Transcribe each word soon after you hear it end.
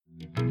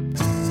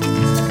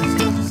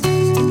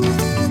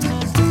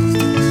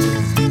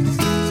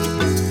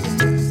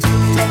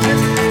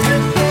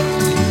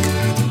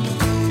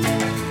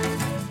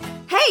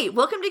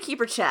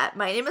Zookeeper Chat.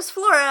 My name is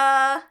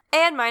Flora.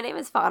 And my name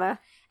is Fauna.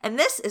 And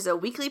this is a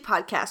weekly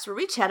podcast where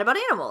we chat about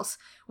animals.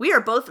 We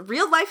are both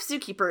real-life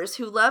zookeepers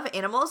who love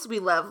animals, we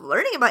love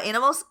learning about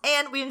animals,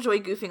 and we enjoy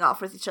goofing off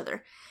with each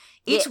other.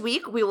 Each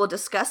week, we will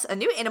discuss a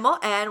new animal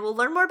and we'll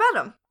learn more about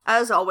them.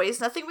 As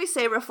always, nothing we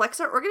say reflects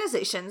our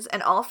organizations,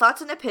 and all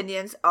thoughts and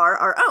opinions are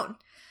our own.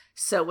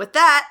 So with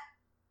that,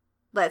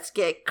 let's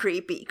get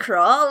creepy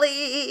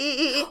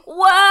crawly.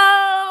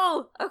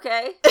 Whoa!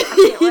 Okay, I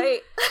can't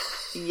wait.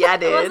 Yeah,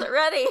 dude. I wasn't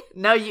ready.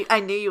 No,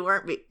 I knew you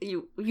weren't.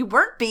 You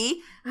weren't.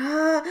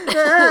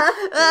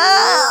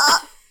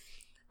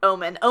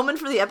 Omen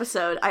for the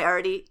episode. I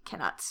already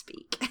cannot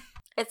speak.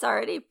 It's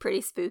already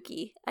pretty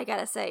spooky. I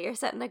gotta say, you're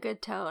setting a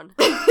good tone.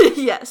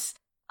 Yes.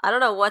 I don't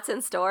know what's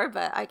in store,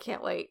 but I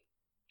can't wait.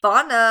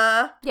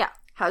 Fauna. Yeah.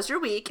 How's your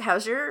week?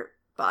 How's your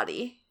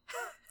body?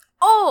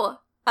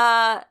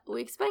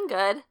 Week's been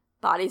good.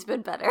 Body's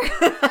been better.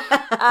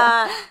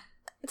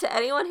 To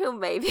anyone who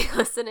may be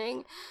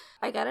listening,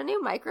 I got a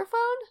new microphone,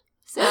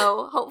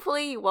 so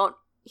hopefully you won't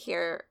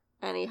hear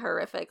any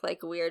horrific,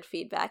 weird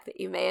feedback that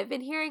you may have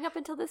been hearing up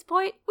until this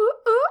point.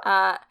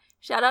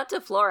 Shout out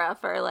to Flora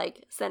for,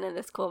 sending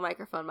this cool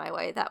microphone my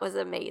way. That was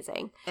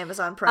amazing.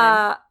 Amazon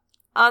Prime.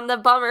 On the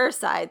bummer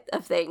side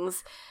of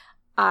things,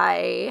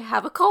 I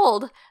have a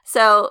cold,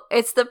 so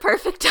it's the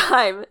perfect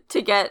time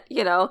to get,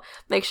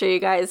 make sure you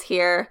guys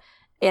hear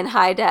in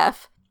high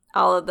def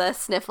all of the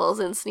sniffles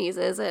and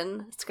sneezes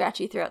and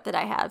scratchy throat that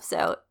I have.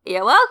 So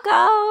you're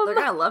welcome. They're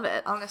gonna love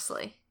it,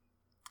 honestly.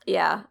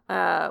 Yeah.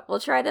 We'll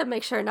try to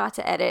make sure not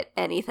to edit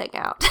anything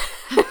out.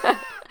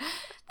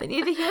 They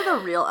need to hear the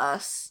real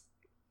us.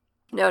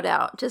 No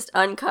doubt. Just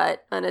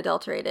uncut,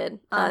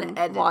 unadulterated,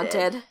 Unedited.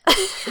 unwanted.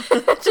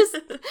 Just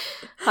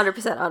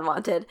 100%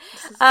 unwanted.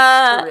 This is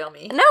the real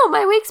me. No,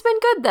 my week's been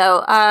good,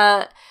 though.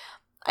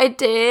 I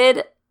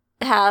did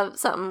have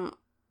something,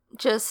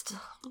 just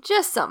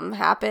something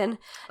happen.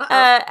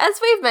 As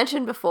we've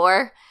mentioned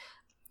before,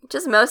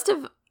 just most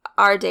of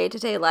our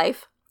day-to-day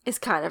life is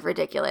kind of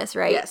ridiculous,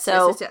 right? Yes,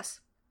 so yes.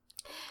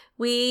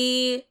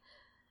 We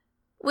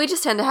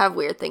just tend to have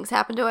weird things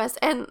happen to us,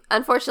 and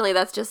unfortunately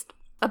that's just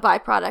a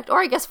byproduct,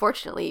 or I guess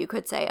fortunately you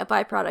could say a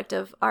byproduct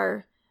of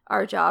our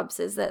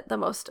jobs is that the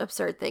most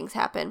absurd things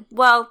happen.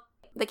 Well,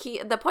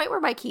 the point where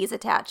my keys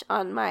attach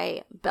on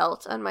my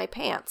belt on my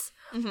pants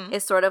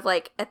is sort of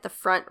at the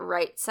front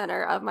right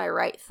center of my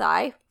right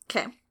thigh.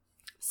 Okay.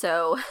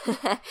 So,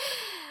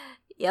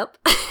 yep.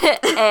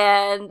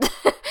 And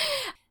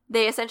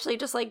they essentially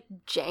just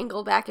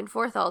jangle back and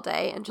forth all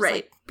day and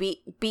just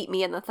beat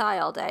me in the thigh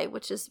all day,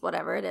 which is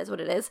whatever, it is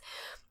what it is.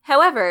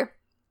 However,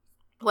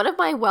 one of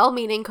my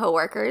well-meaning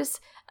coworkers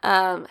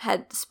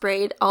had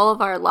sprayed all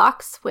of our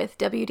locks with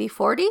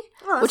WD-40,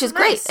 which is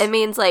nice. great. It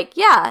means they're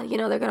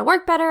going to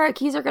work better. Our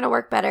keys are going to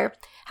work better.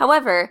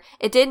 However,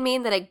 it did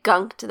mean that I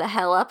gunked the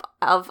hell up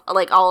of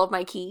all of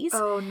my keys.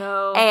 Oh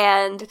no.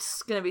 And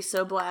it's going to be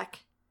so black.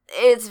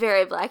 It's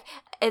very black.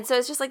 And so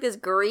it's just this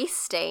grease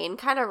stain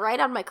kind of right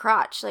on my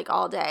crotch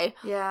all day.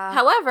 Yeah.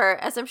 However,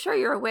 as I'm sure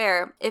you're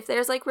aware, if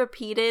there's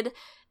repeated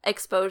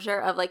exposure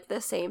of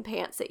the same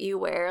pants that you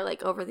wear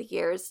over the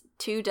years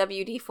to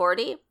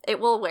WD-40, it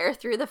will wear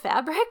through the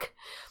fabric.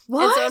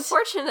 What? And so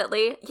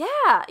unfortunately,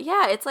 yeah,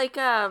 it's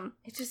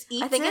it just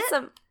eats I think it?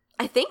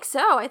 I think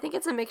so. I think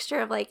it's a mixture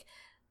of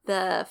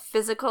the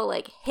physical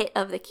hit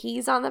of the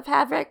keys on the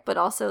fabric, but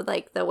also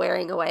the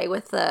wearing away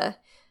with the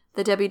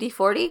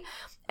WD-40.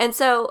 And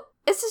so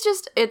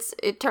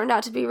it turned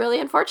out to be really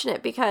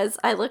unfortunate because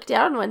I looked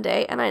down one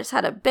day and I just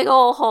had a big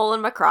old hole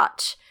in my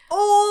crotch.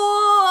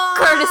 Oh!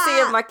 Courtesy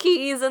of my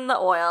keys and the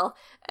oil.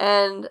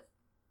 And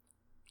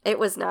it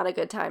was not a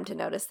good time to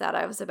notice that.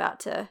 I was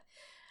about to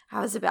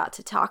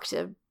talk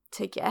to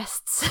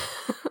guests.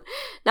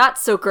 Not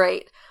so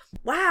great.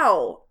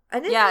 Wow. I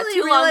didn't really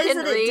too long realize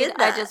didn't that it read. did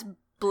that. I just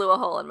blew a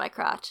hole in my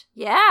crotch.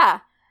 Yeah.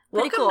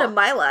 Pretty Welcome cool. to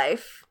my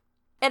life.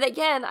 And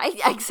again, I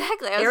was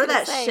Air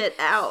that say, shit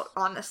out,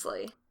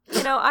 honestly.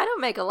 I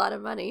don't make a lot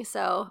of money,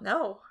 so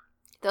No.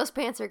 those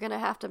pants are going to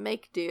have to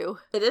make do.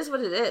 It is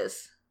what it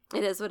is.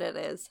 It is what it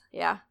is.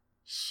 Yeah.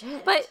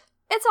 Shit. But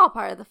it's all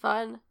part of the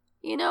fun.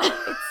 It's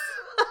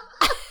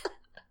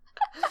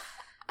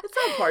It's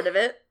all part of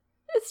it.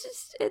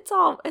 it's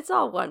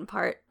all one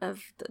part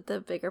of the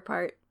bigger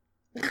part.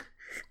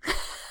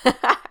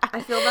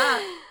 I feel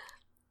that.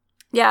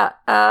 Yeah.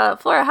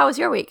 Flora, how was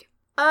your week?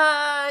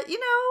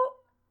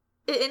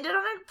 It ended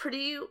on a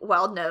pretty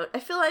wild note. I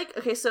feel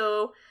okay,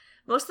 so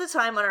most of the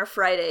time on our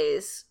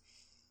Fridays,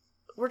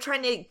 we're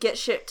trying to get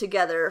shit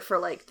together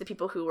for the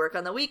people who work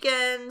on the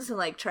weekends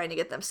and trying to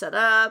get them set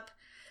up.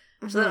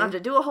 So they don't have to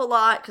do a whole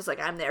lot because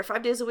I'm there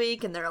 5 days a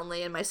week and they're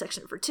only in my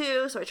section for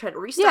 2. So I try to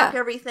restock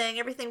everything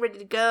ready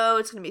to go.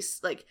 It's going to be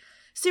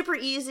super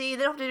easy.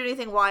 They don't have to do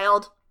anything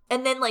wild.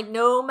 And then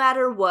no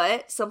matter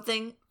what,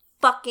 something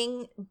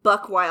fucking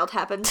buck wild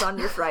happens on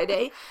your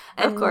Friday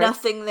and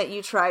nothing that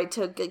you try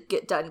to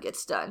get done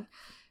gets done.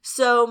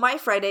 So my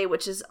Friday,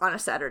 which is on a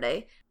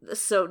Saturday,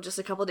 so just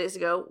a couple days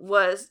ago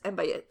was, and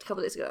by a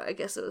couple days ago, I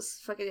guess it was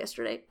fucking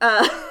yesterday.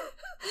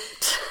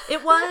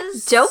 It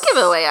was. Don't give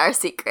away our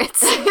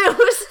secrets. It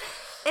was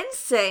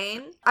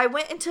insane. I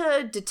went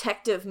into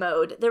detective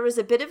mode. There was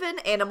a bit of an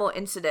animal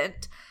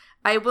incident.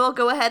 I will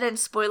go ahead and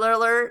spoiler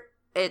alert.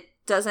 It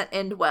doesn't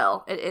end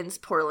well. It ends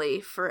poorly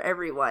for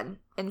everyone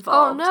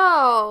involved.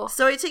 Oh no.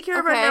 So I take care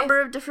of a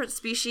number of different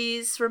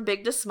species from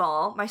big to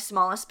small, my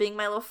smallest being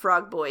my little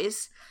frog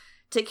boys.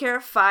 Take care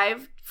of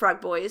 5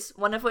 frog boys,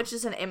 one of which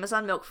is an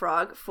Amazon milk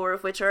frog, 4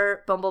 of which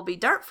are bumblebee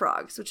dart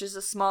frogs, which is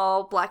a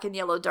small black and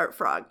yellow dart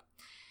frog.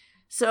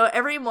 So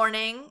every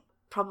morning,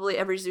 probably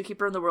every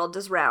zookeeper in the world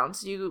does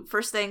rounds. You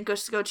first thing,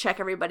 go check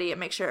everybody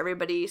and make sure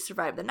everybody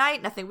survived the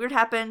night. Nothing weird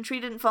happened. Tree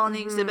didn't fall in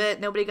the exhibit.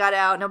 Nobody got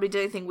out. Nobody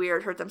did anything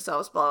weird, hurt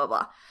themselves, blah, blah,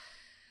 blah.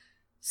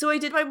 So I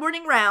did my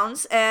morning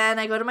rounds, and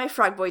I go to my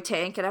frog boy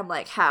tank, and I'm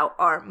like, how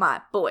are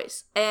my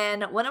boys?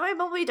 And one of my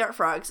bumblebee dart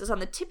frogs is on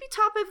the tippy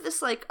top of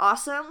this, like,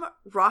 awesome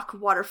rock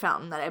water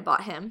fountain that I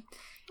bought him.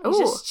 He's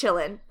just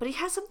chilling, but he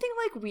has something,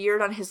 like,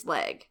 weird on his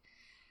leg.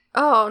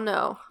 Oh,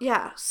 no.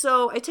 Yeah,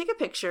 so I take a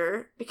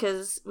picture,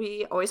 because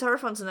we always have our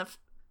phones on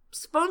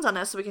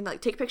us so we can,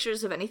 like, take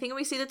pictures of anything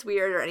we see that's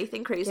weird or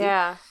anything crazy.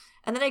 Yeah.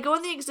 And then I go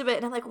in the exhibit,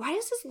 and I'm like, why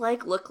does his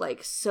leg look,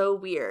 like, so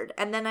weird?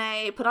 And then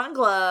I put on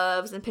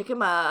gloves and pick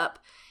him up,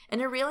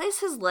 and I realize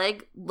his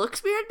leg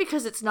looks weird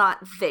because it's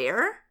not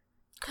there.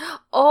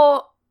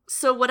 Oh.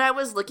 So what I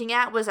was looking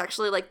at was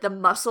actually, like, the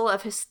muscle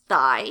of his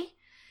thigh,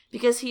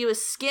 because he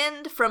was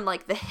skinned from,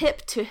 like, the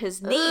hip to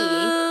his knee.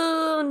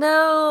 Oh,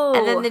 no.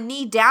 And then the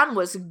knee down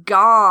was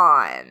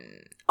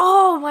gone.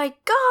 Oh, my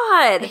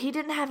God. He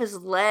didn't have his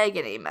leg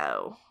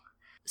anymore.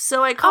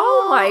 So I call...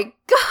 Oh, my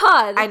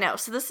God. I know.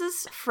 So this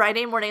is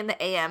Friday morning in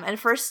the AM, and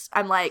first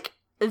I'm like,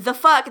 the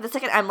fuck? And the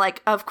second I'm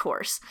like, of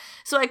course.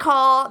 So I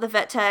call the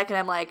vet tech, and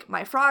I'm like,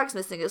 my frog's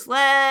missing his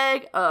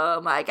leg. Oh,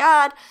 my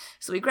God.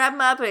 So we grab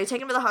him up, and I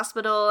take him to the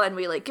hospital, and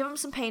we, like, give him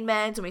some pain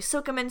meds, and we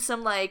soak him in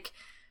some, like,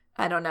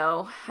 I don't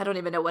know. I don't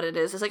even know what it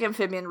is. It's like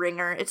amphibian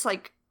ringer. It's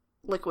like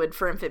liquid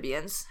for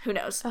amphibians. Who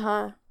knows?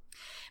 Uh-huh.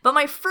 But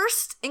my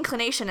first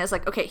inclination is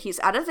like, okay, he's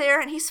out of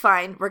there and he's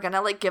fine. We're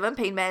gonna, like, give him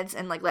pain meds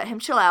and, like, let him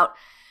chill out.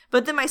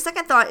 But then my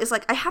second thought is,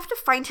 like, I have to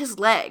find his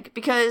leg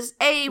because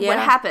A, what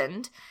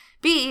happened?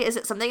 B, is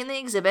it something in the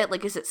exhibit?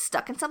 Like, is it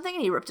stuck in something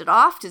and he ripped it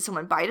off? Did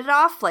someone bite it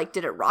off? Like,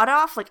 did it rot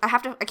off? Like, I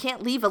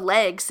can't leave a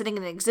leg sitting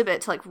in an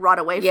exhibit to, like, rot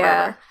away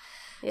forever.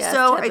 Yeah.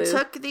 So I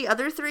took the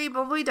other 3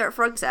 bumblebee dart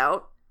frogs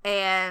out.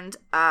 And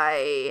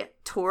I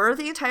tore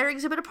the entire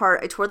exhibit apart.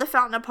 I tore the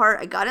fountain apart.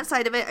 I got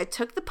inside of it. I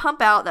took the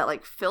pump out that,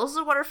 like, fills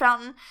the water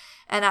fountain.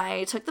 And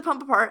I took the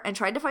pump apart and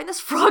tried to find this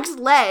frog's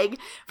leg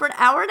for an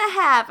hour and a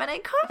half. And I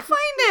couldn't find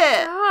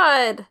it.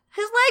 God.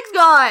 His leg's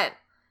gone.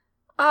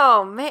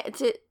 Oh, man.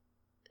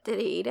 Did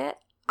he eat it?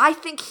 I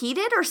think he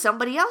did or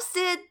somebody else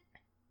did.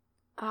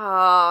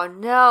 Oh,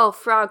 no.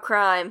 Frog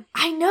crime.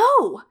 I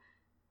know.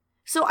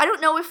 So I don't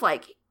know if,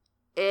 like,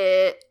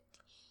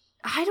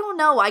 I don't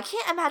know. I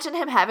can't imagine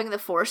him having the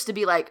force to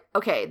be like,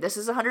 okay, this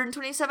is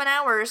 127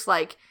 hours.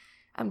 Like,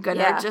 I'm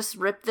gonna just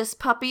rip this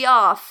puppy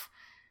off.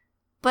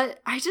 But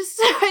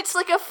it's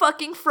like a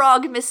fucking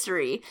frog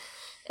mystery.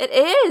 It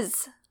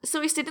is.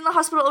 So we stayed in the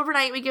hospital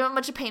overnight. We gave him a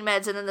bunch of pain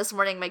meds. And then this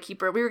morning, my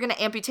keeper, we were gonna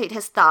amputate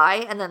his thigh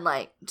and then,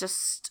 like,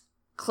 just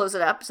close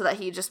it up so that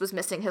he just was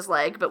missing his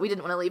leg. But we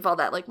didn't want to leave all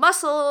that, like,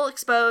 muscle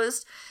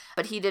exposed.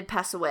 But he did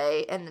pass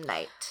away in the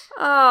night.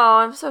 Oh,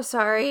 I'm so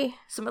sorry.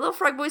 So my little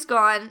frog boy's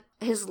gone.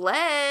 His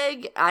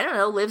leg, I don't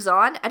know, lives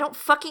on. I don't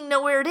fucking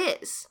know where it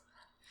is.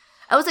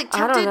 I was, like,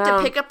 tempted to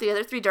pick up the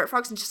other 3 dart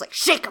frogs and just, like,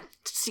 shake them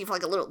to see if,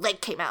 like, a little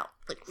leg came out.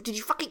 Like, did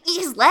you fucking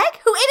eat his leg?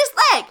 Who ate his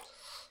leg?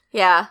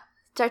 Yeah.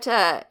 Start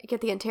to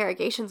get the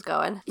interrogations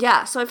going.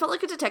 Yeah, so I felt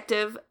like a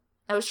detective.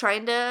 I was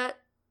trying to,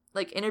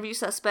 like, interview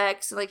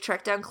suspects and, like,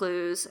 track down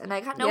clues. And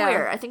I got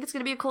nowhere. I think it's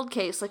going to be a cold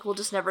case. Like, we'll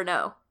just never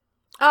know.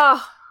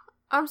 Oh,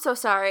 I'm so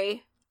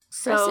sorry.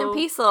 So, rest in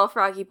peace, little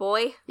froggy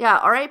boy. Yeah,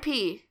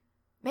 R.I.P.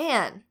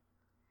 Man.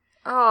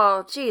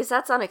 Oh, geez,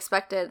 that's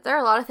unexpected. There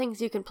are a lot of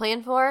things you can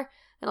plan for,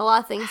 and a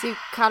lot of things you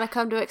kind of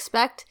come to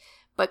expect,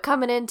 but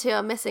coming into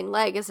a missing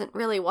leg isn't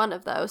really one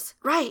of those.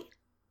 Right.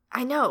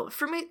 I know.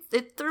 For me,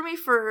 it threw me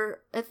for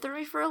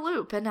a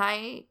loop, and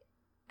I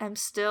am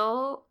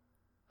still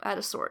out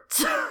of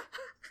sorts.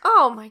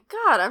 Oh my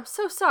God, I'm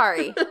so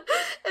sorry.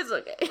 It's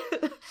okay. I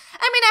mean,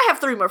 I have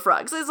 3 more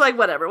frogs. It's like,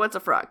 whatever, what's a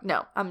frog?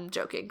 No, I'm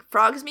joking.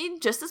 Frogs mean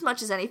just as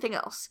much as anything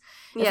else.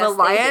 If a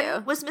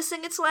lion was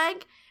missing its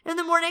leg in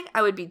the morning,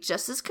 I would be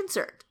just as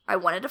concerned. I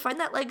wanted to find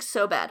that leg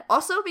so bad.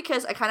 Also,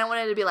 because I kind of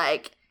wanted to be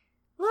like,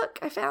 look,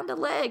 I found a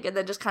leg, and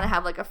then just kind of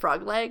have, like, a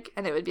frog leg,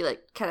 and it would be,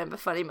 like, kind of a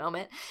funny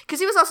moment. Because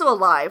he was also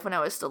alive when I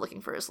was still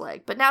looking for his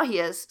leg, but now he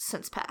has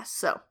since passed,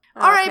 so...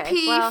 Okay,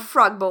 R.I.P.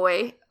 Frog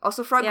boy.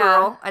 Also frog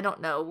girl. I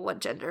don't know what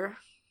gender.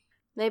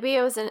 Maybe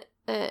it was an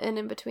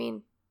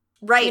in-between.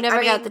 Right. You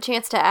never got the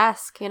chance to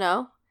ask, you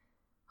know?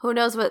 Who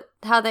knows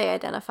how they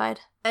identified.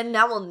 And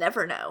now we'll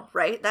never know,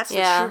 right? That's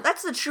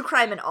the true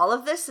crime in all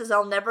of this, is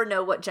I'll never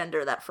know what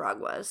gender that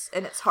frog was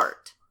in its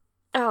heart.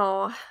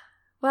 Oh.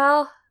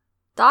 Well,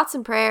 thoughts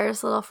and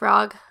prayers, little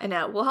frog. I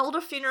know. We'll hold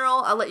a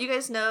funeral. I'll let you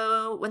guys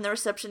know when the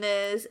reception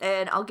is,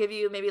 and I'll give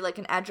you maybe like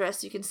an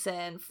address you can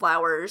send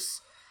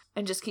flowers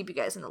and just keep you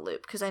guys in the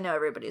loop because I know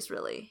everybody's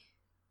really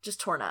just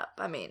torn up.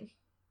 I mean,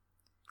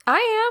 I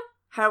am.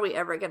 how are we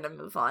ever going to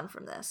move on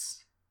from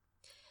this?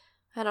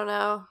 I don't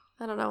know.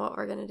 I don't know what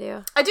we're going to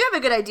do. I do have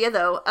a good idea,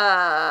 though,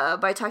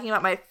 by talking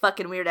about my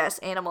fucking weird-ass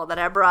animal that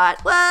I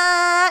brought.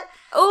 What?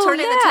 Oh,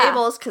 Turning the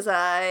tables, because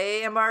I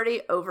am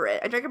already over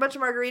it. I drank a bunch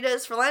of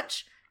margaritas for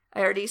lunch.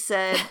 I already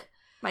said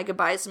my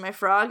goodbyes to my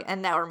frog,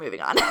 and now we're moving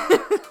on.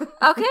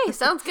 Okay,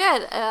 sounds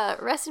good.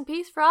 Rest in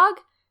peace, frog.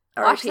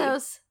 Wash R.I.P.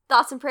 those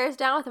thoughts and prayers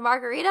down with a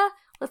margarita.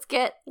 Let's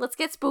get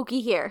spooky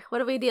here.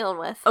 What are we dealing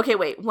with? Okay,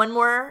 wait.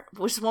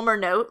 Just one more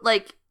note.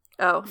 Like,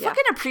 Oh, yeah.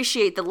 fucking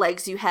appreciate the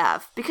legs you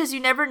have, because you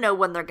never know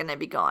when they're going to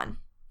be gone.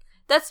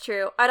 That's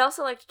true. I'd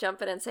also like to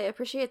jump in and say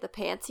appreciate the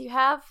pants you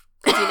have,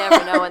 because you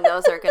never know when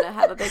those are going to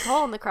have a big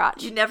hole in the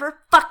crotch. You never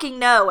fucking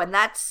know, and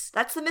that's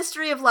the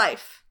mystery of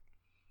life.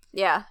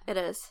 Yeah, it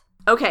is.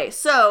 Okay,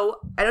 so,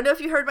 I don't know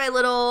if you heard my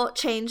little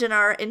change in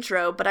our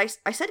intro, but I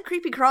said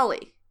creepy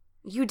crawly.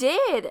 You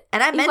did.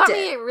 And I You meant got it.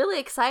 me really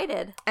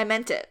excited. I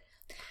meant it.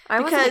 I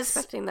wasn't Because-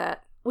 expecting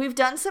that. We've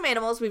done some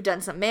animals, we've done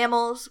some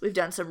mammals, we've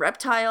done some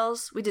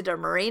reptiles, we did our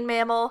marine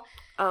mammal,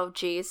 Oh,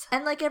 jeez.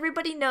 and like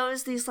everybody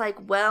knows these like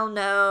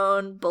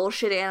well-known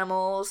bullshit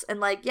animals, and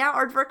like, yeah,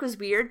 aardvark was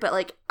weird, but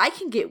like I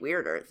can get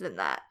weirder than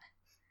that.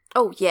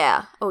 Oh,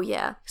 yeah. Oh,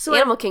 yeah. So The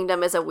Animal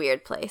Kingdom is a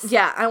weird place.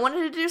 Yeah, I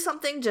wanted to do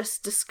something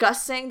just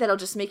disgusting that'll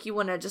just make you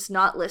want to just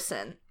not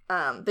listen,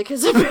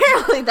 because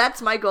apparently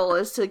that's my goal,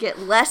 is to get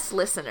less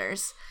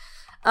listeners.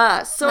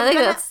 So I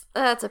think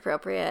that's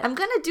appropriate. I'm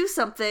gonna do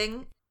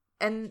something.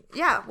 And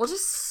yeah, we'll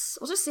just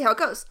see how it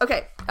goes.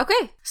 Okay.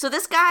 Okay. So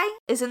this guy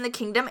is in the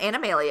kingdom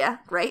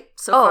Animalia, right?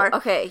 So Oh, far.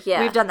 okay,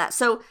 yeah. We've done that.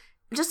 So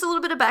just a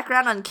little bit of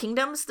background on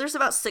kingdoms. There's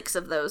about 6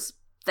 of those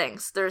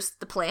things. There's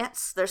the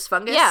plants, there's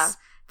fungus, Yeah.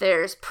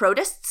 there's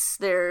protists,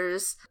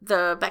 there's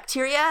the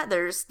bacteria,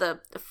 there's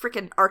the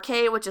freaking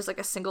archaea, which is like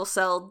a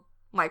single-celled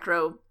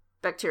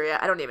microbacteria.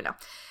 I don't even know.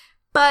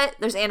 But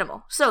there's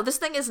animal. So this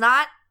thing is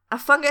not a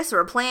fungus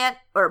or a plant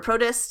or a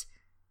protist.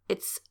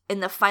 It's in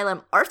the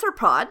phylum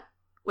Arthropod,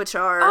 which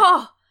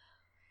are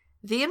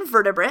the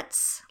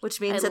invertebrates, which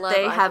means I that love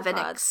they have an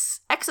arthropods.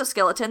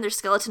 exoskeleton. Their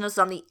skeleton is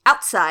on the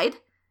outside.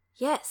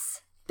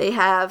 Yes. They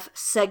have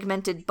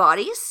segmented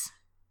bodies.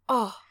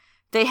 Oh,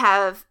 They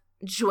have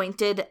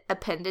jointed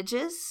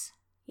appendages.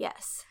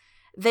 yes.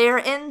 They're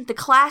in the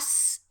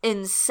class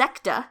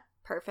Insecta,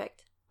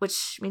 Perfect.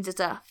 which means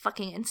it's a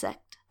fucking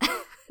insect.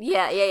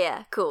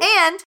 Yeah. Cool.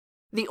 And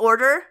the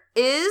order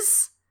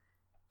is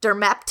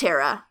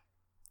Dermaptera,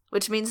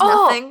 which means Oh!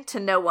 nothing to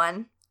no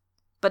one,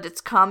 but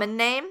its common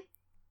name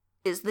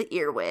is the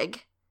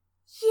earwig.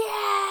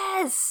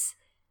 Yes!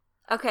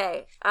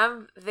 Okay,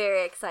 I'm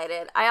very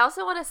excited. I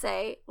also want to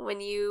say,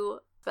 when you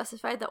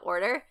specified the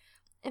order,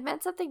 it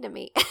meant something to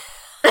me.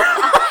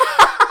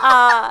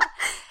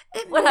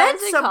 It When I meant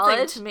was in something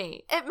college- to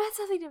me. It meant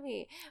something to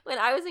me. When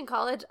I was in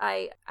college,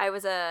 I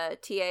was a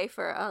TA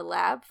for a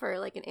lab, for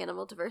like an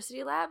animal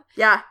diversity lab,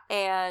 Yeah,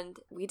 and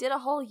we did a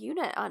whole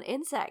unit on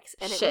insects,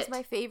 and it Shit. was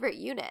my favorite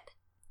unit.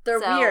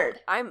 they're So, weird.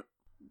 I'm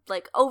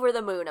like over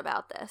the moon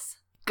about this.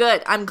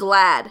 Good, I'm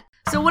glad.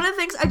 So one of the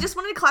things, I just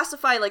wanted to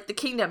classify like the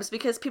kingdoms,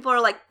 because people are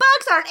like,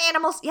 bugs aren't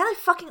animals. Yeah, they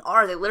fucking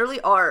are. They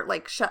literally are.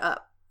 Like, shut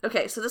up.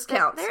 Okay, so this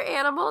counts. They're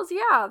animals,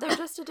 yeah. They're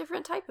just a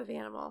different type of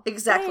animal.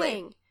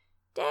 Exactly.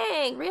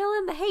 Dang, reel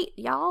in the hate,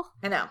 y'all.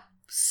 I know.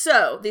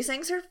 So, these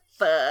things are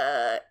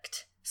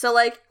fucked. So,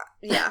 like,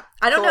 yeah.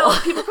 I don't Cool. know.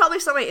 People probably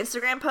saw my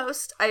Instagram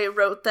post. I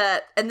wrote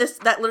that, and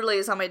that literally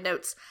is on my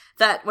notes,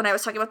 that when I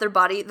was talking about their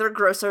body, they're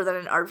grosser than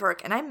an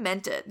aardvark, and I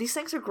meant it. These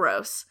things are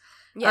gross.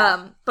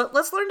 Yeah. But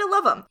let's learn to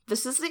love them.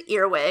 This is the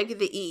earwig,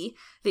 the E,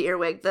 the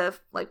earwig, the,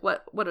 like,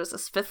 what is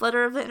this, 5th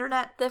letter of the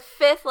internet? The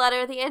 5th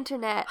letter of the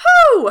internet.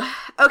 Woo!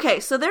 Okay,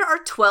 so there are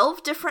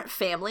 12 different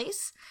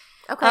families,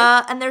 Okay.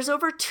 and there's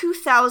over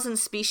 2,000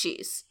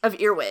 species of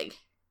earwig.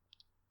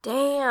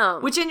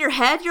 Damn. Which in your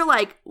head, you're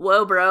like,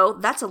 whoa, bro,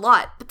 that's a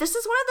lot. But this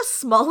is one of the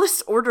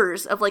smallest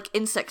orders of, like,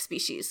 insect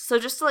species. So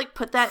just to, like,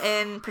 put that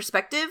in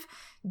perspective,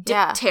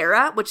 Yeah.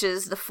 Diptera, which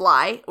is the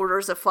fly,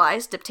 orders of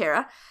flies,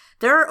 Diptera,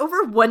 there are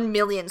over 1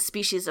 million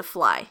species of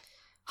fly.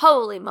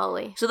 Holy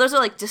moly. So those are,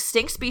 like,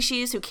 distinct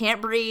species who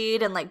can't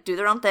breed and, like, do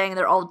their own thing.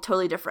 They're all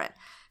totally different.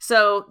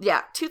 So,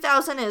 yeah,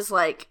 2,000 is,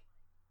 like,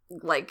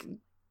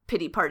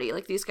 pity party.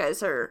 Like, these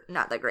guys are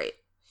not that great.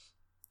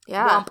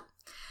 Yeah. Womp.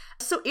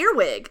 So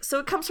earwig. So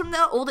it comes from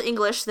the Old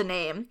English, the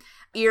name.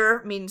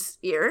 Ear means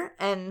ear,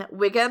 and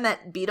wigga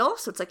meant beetle,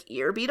 so it's like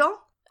ear beetle.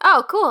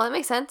 Oh, cool. That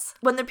makes sense.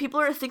 When the people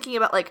are thinking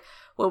about, like,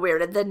 well, where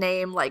did the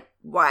name, like,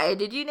 why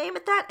did you name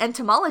it that?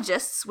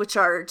 Entomologists, which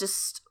are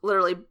just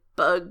literally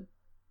bug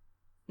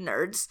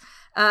nerds,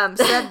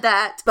 said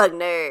that Bug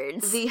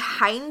nerds. the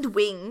hind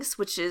wings,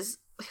 which is,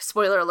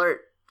 spoiler alert,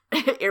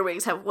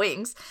 earwigs have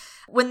wings,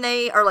 when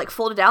they are, like,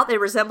 folded out, they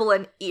resemble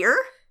an ear,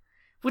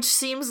 which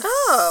seems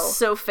Oh.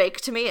 so fake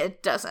to me.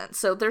 It doesn't.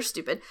 So they're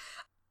stupid.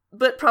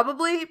 but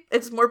probably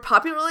it's more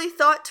popularly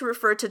thought to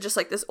refer to just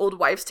like this old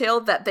wives' tale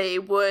that they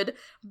would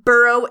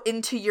burrow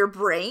into your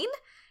brain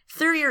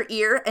through your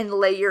ear and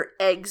lay your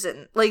eggs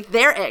in, like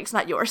their eggs,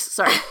 not yours,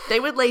 sorry. They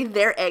would lay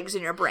their eggs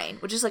in your brain,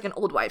 which is like an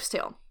old wives'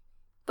 tale.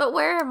 But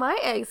where are my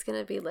eggs going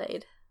to be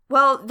laid?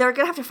 Well, they're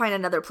going to have to find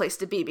another place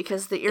to be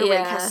because the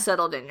earwig has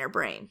settled in your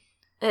brain.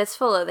 It's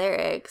full of their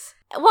eggs.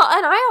 Well,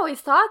 and I always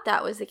thought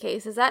that was the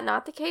case. Is that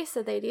not the case?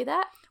 Did they do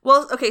that?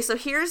 Well, okay, so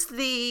here's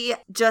the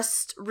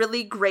just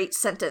really great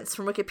sentence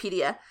from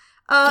Wikipedia.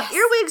 Yes.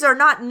 Earwigs are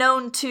not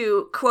known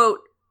to, quote,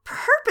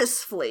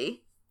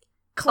 purposefully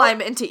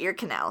climb into ear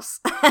canals.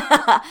 So But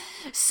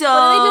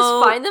do they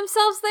just find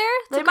themselves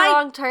there? Took a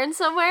wrong turn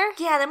somewhere?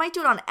 Yeah, they might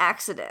do it on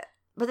accident,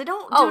 but they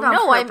don't do it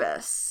on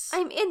purpose.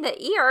 I'm in the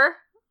ear.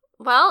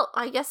 Well,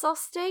 I guess I'll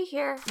stay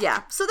here.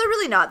 Yeah, so they're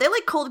really not. They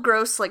like cold,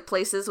 gross like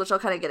places, which I'll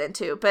kind of get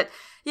into. But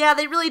yeah,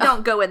 they really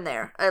don't go in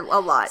there a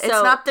lot. It's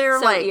not their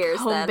like ears,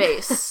 home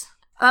base.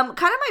 Kind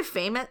of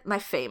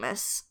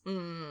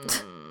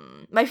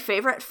my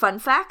favorite fun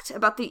fact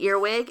about the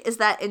earwig is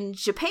that in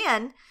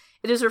Japan,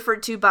 it is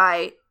referred to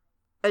by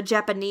a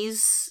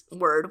Japanese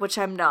word, which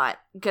I'm not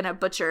gonna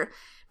butcher.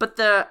 But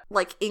the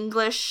like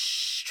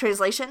English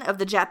translation of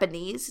the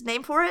Japanese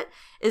name for it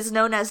is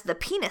known as the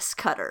penis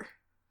cutter.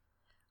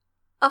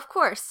 Of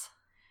course.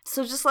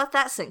 So just let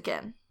that sink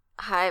in.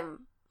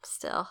 I'm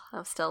still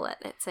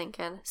letting it sink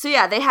in. So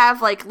yeah, they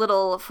have like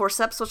little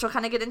forceps, which I'll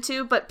kind of get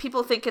into, but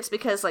people think it's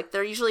because like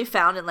they're usually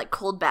found in like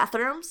cold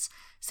bathrooms.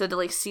 So to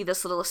like see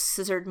this little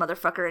scissored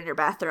motherfucker in your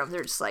bathroom,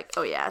 they're just like,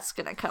 oh yeah, it's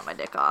gonna cut my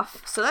dick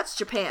off. So that's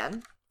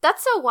Japan.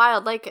 That's so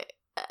wild. Like,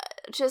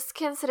 just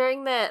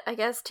considering that, I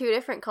guess, 2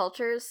 different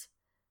cultures,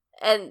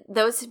 and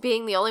those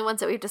being the only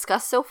ones that we've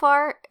discussed so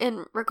far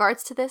in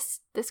regards to this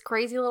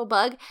crazy little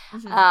bug,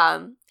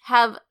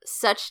 have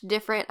such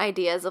different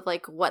ideas of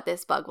like what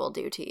this bug will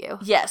do to you.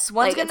 Yes,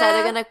 one's it's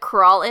either gonna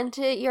crawl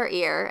into your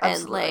ear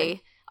and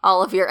lay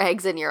all of your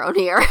eggs in your own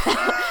ear,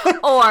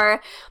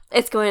 or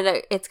it's going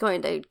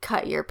to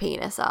cut your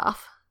penis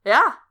off.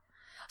 Yeah.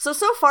 So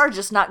far,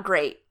 just not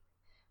great.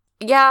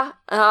 Yeah.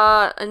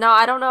 No,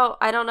 I don't know.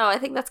 I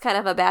think that's kind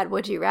of a bad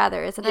would you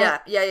rather, isn't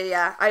it?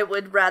 Yeah. I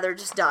would rather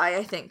just die,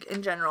 I think,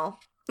 in general.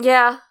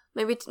 Yeah.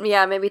 Maybe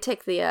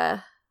take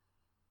the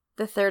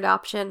third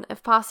option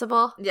if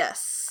possible.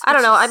 Yes. I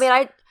don't know. I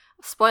mean,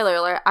 spoiler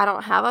alert, I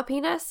don't have a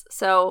penis,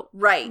 so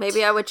right.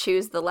 Maybe I would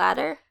choose the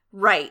latter.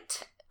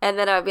 Right. And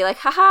then I would be like,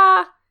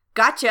 haha.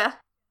 Gotcha.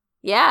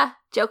 Yeah.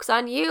 Joke's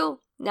on you.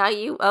 Now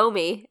you owe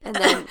me. And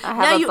then I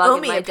have a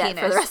bug in my debt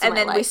for the rest of my life.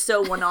 And then we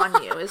sew one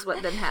on you is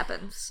what then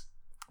happens.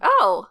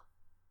 Oh.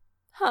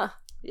 Huh.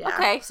 Yeah.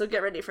 Okay. So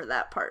get ready for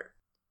that part.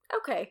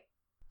 Okay.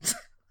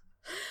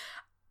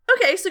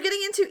 Okay, so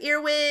getting into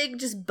earwig,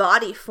 just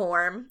body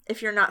form,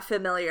 if you're not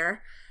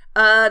familiar.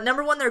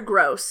 Number 1, they're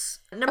gross.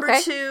 Number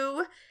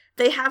 2,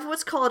 they have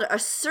what's called a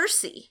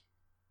cerci.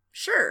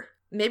 Sure.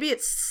 Maybe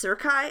it's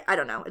cerci? I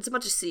don't know. It's a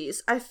bunch of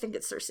C's. I think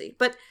it's cerci.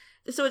 But,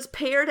 so it's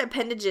paired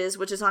appendages,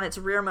 which is on its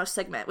rearmost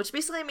segment, which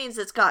basically means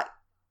it's got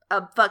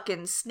a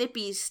fucking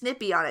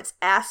snippy on its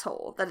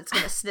asshole that it's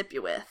going to snip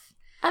you with.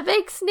 A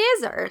big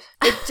snizzard.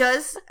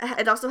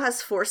 It also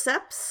has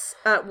forceps.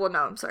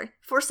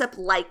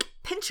 Forcep-like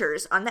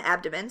pinchers on the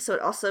abdomen, so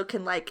it also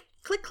can like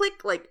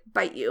click, like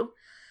bite you.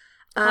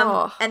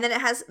 And then it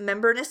has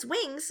membranous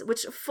wings,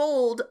 which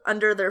fold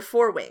under their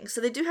forewings.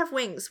 So they do have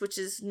wings, which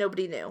is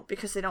nobody knew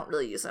because they don't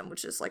really use them,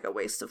 which is like a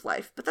waste of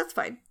life. But that's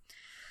fine.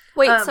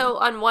 Wait, so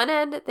on one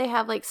end they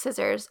have like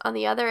scissors, on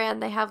the other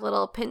end they have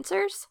little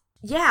pincers?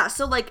 Yeah,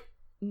 so like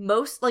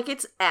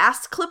its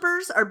ass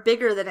clippers are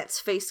bigger than its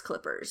face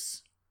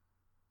clippers.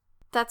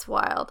 That's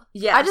wild.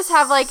 Yeah. I just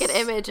have like an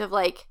image of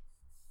like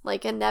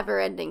a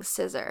never-ending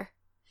scissor.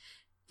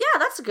 Yeah,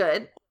 that's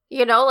good.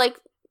 You know, like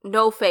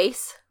no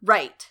face.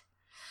 Right.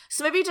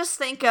 So maybe just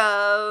think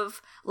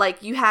of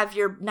like you have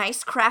your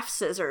nice craft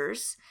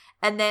scissors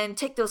and then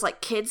take those like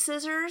kid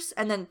scissors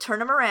and then turn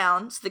them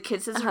around so the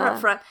kid scissors are up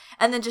front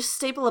and then just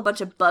staple a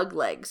bunch of bug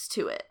legs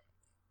to it.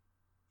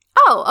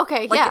 Oh,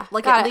 okay. At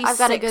least I've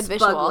got a good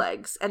visual. Bug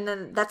legs, and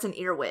then that's an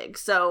earwig.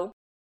 So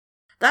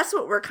that's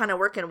what we're kind of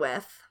working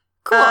with.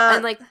 Cool.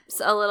 And like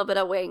a little bit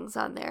of wings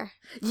on there.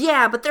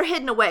 Yeah, but they're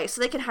hidden away,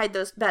 so they can hide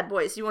those bad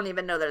boys. You won't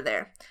even know they're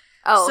there.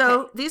 Oh,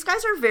 so these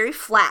guys are very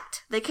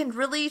flat. They can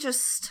really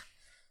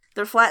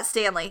they're flat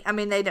Stanley. I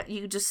mean,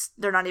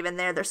 they're not even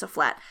there. They're so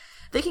flat.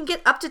 They can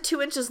get up to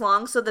 2 inches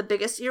long, so the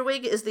biggest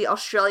earwig is the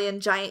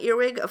Australian giant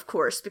earwig, of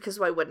course, because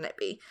why wouldn't it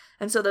be?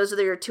 And so those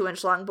are your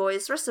 2-inch long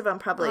boys. The rest of them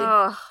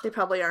they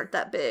probably aren't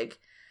that big.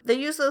 They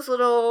use those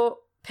little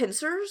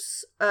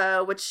pincers,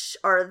 which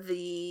are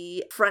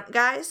the front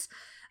guys.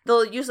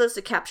 They'll use those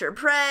to capture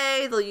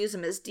prey, they'll use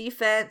them as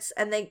defense,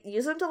 and they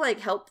use them to,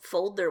 like, help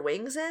fold their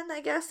wings in, I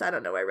guess. I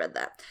don't know, I read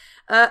that.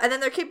 And then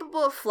they're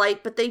capable of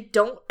flight, but they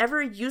don't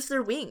ever use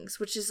their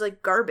wings, which is,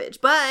 like, garbage.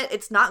 But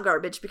it's not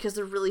garbage because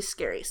they're really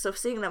scary. So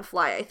seeing them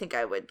fly, I think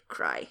I would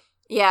cry.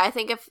 Yeah, I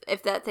think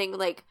if that thing,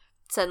 like,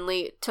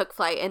 suddenly took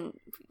flight and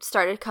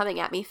started coming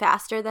at me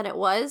faster than it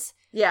was,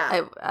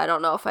 yeah, I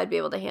don't know if I'd be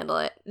able to handle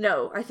it.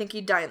 No, I think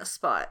you'd die on the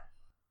spot.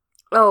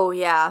 Oh,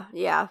 yeah,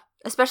 yeah.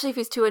 Especially if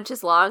he's 2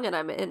 inches long and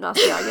I'm in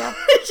Australia.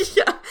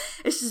 Yeah.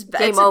 It's just bad.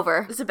 Game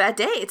over. It's a bad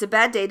day. It's a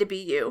bad day to be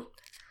you.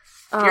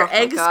 Oh, Your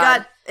eggs God.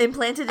 got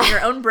implanted in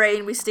your own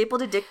brain. We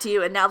stapled a dick to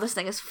you, and now this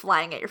thing is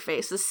flying at your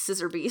face. This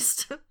scissor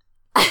beast.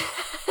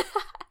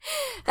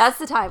 That's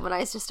the time when I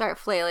just start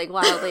flailing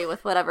wildly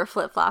with whatever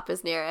flip-flop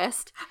is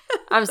nearest.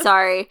 I'm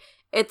sorry.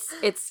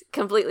 It's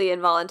completely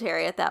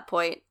involuntary at that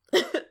point.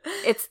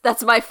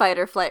 That's my fight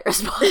or flight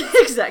response.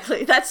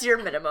 Exactly. That's your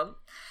minimum.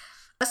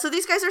 So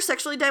these guys are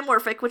sexually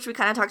dimorphic, which we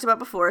kind of talked about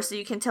before, so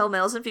you can tell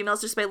males and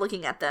females just by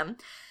looking at them.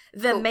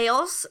 The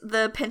males,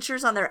 the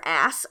pinchers on their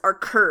ass are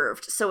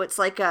curved, so it's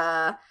like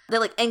they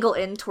like angle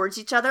in towards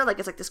each other, like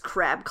it's like this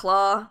crab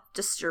claw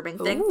disturbing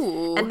thing.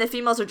 Ooh. And the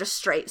females are just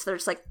straight, so they're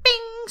just like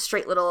bing,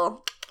 straight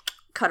little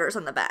cutters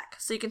on the back,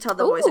 so you can tell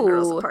the boys and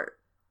girls apart.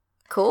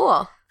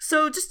 Cool.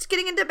 So just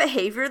getting into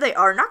behavior, they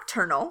are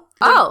nocturnal.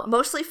 Oh. They're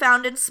mostly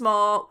found in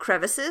small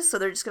crevices, so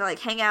they're just going to like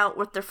hang out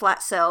with their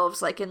flat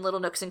selves like in little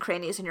nooks and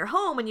crannies in your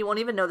home, and you won't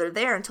even know they're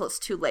there until it's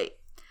too late.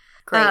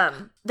 Great.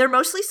 They're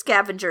mostly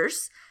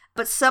scavengers,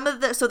 but some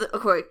of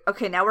the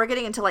okay, now we're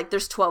getting into like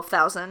there's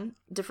 12,000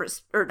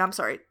 different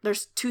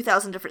there's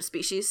 2,000 different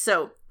species,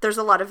 so there's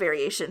a lot of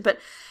variation, but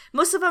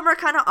most of them are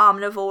kind of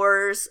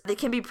omnivores. They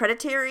can be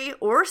predatory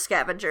or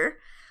scavenger.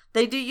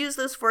 They do use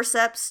those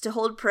forceps to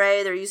hold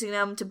prey. They're using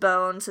them to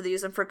bone, so they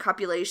use them for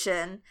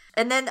copulation.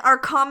 And then our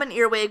common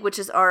earwig, which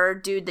is our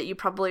dude that you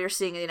probably are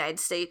seeing in the United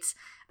States,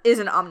 is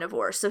an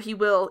omnivore, so he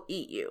will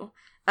eat you.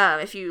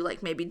 If you,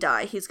 like, maybe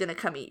die, he's going to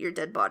come eat your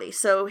dead body.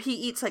 So he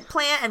eats, like,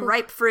 plant and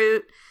ripe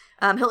fruit.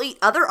 He'll eat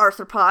other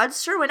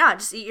arthropods. Sure, why not?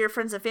 Just eat your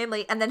friends and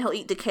family. And then he'll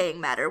eat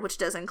decaying matter, which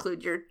does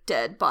include your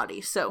dead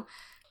body. So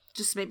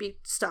just maybe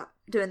stop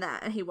doing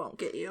that, and he won't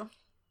get you.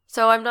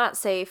 So I'm not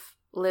safe,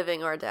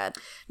 living or dead.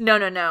 No,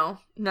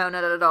 not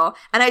at all.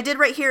 And I did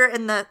right here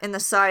in the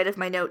side of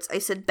my notes, I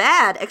said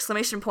bad !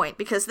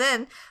 Because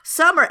then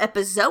some are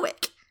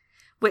epizoic,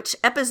 which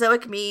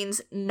epizoic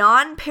means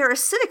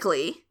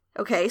non-parasitically.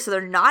 Okay, so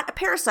they're not a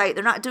parasite.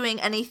 They're not doing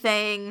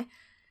anything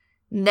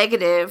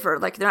negative or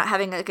like they're not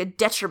having like a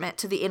detriment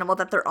to the animal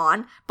that they're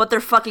on, but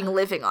they're fucking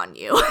living on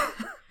you.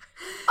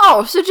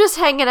 Oh, so just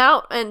hanging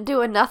out and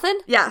doing nothing?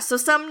 Yeah, so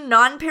some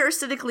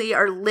non-parasitically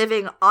are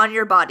living on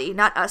your body,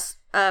 not us,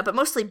 but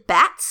mostly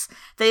bats.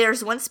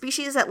 There's one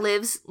species that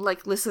lives,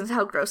 like, listen to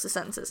how gross this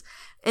sentence is,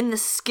 in the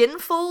skin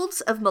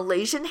folds of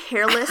Malaysian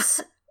hairless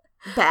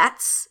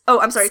bats. Oh,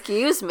 I'm sorry.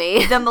 Excuse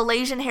me. The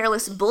Malaysian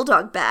hairless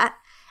bulldog bat.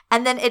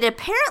 And then it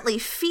apparently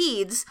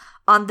feeds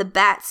on the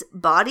bat's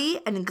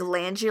body and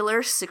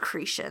glandular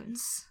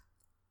secretions.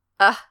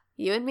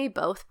 You and me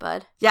both,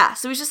 bud. Yeah,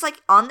 so he's just,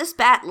 like, on this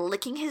bat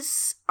licking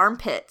his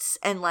armpits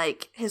and,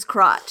 like, his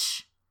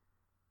crotch.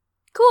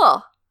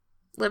 Cool.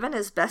 Living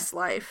his best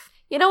life.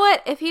 You know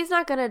what? If he's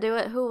not gonna do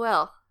it, who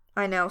will?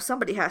 I know,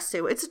 somebody has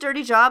to. It's a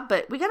dirty job,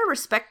 but we gotta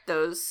respect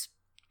those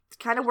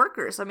kind of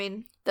workers. I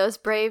mean... Those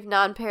brave,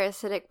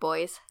 non-parasitic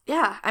boys.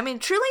 Yeah, I mean,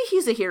 truly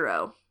he's a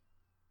hero.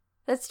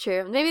 That's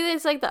true. Maybe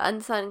he's like the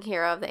unsung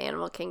hero of the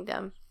animal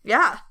kingdom.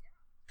 Yeah.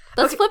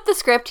 Let's flip the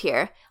script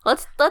here.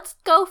 Let's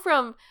go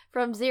from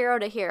 0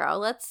 to hero.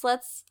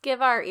 Let's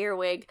give our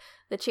earwig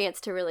the chance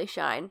to really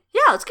shine.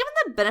 Yeah, let's give him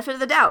the benefit of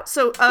the doubt.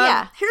 So,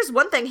 here's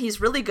one thing he's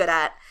really good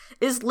at,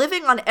 is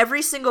living on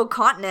every single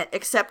continent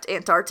except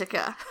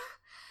Antarctica.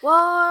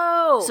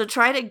 Whoa! So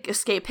try to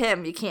escape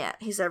him. You can't.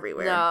 He's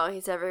everywhere. No,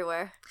 he's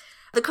everywhere.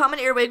 The common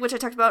earwig, which I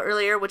talked about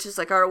earlier, which is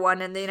like our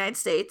one in the United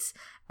States,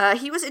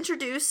 he was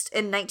introduced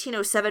in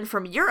 1907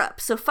 from Europe.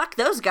 So fuck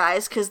those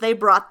guys, because they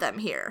brought them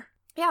here.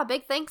 Yeah,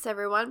 big thanks,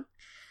 everyone.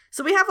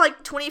 So we have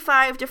like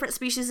 25 different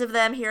species of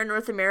them here in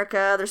North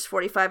America. There's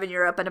 45 in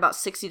Europe and about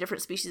 60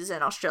 different species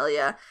in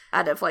Australia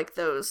out of like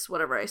those,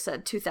 whatever I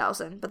said,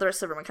 2,000. But the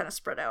rest of them are kind of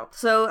spread out.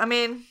 So, I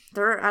mean,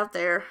 they're out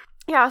there.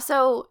 Yeah,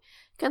 so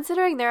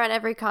considering they're on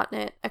every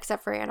continent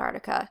except for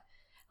Antarctica,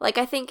 like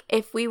I think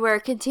if we were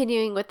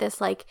continuing with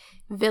this like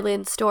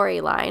villain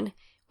storyline,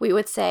 we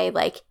would say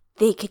like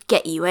they could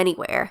get you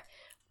anywhere.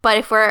 But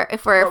if we're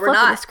flipping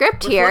the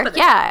script here,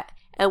 yeah,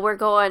 and we're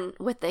going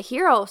with the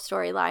hero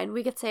storyline,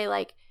 we could say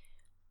like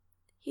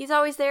he's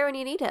always there when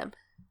you need him.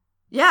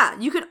 Yeah,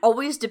 you can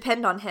always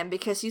depend on him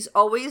because he's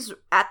always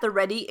at the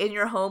ready in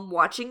your home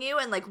watching you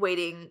and like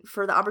waiting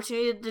for the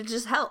opportunity to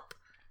just help.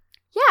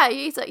 Yeah,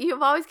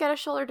 you've always got a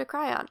shoulder to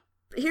cry on.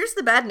 Here's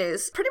the bad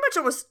news. Pretty much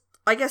almost,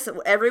 I guess,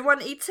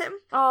 everyone eats him.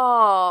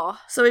 Oh.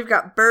 So we've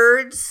got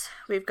birds,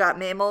 we've got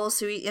mammals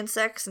who eat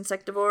insects,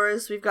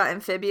 insectivores, we've got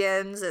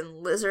amphibians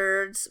and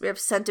lizards, we have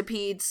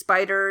centipedes,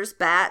 spiders,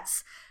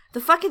 bats.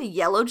 The fucking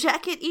yellow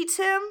jacket eats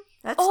him.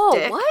 That's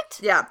dick. What?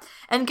 Yeah.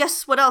 And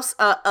guess what else?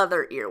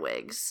 Other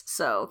earwigs.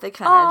 So they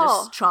kind of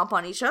just chomp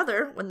on each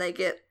other when they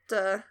get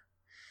the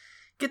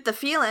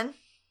feeling.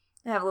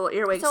 They have a little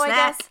earwig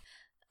snack.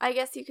 I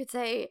guess you could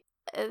say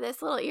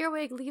this little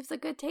earwig leaves a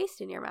good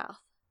taste in your mouth.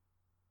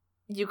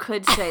 You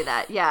could say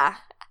that, yeah.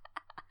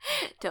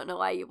 Don't know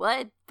why you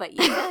would, but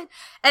you could.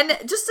 And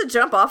just to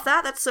jump off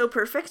that's so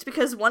perfect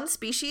because one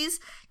species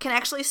can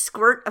actually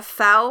squirt a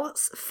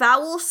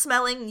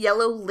foul-smelling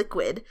yellow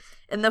liquid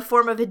in the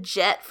form of a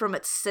jet from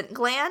its scent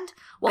gland,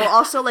 while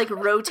also like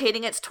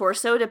rotating its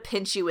torso to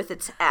pinch you with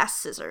its ass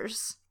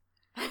scissors.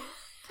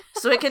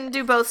 So it can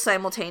do both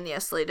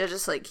simultaneously to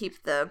just like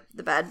keep the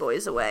bad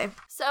boys away.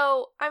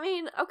 So, I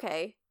mean,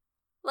 okay.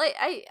 Like,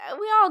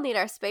 we all need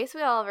our space.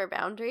 We all have our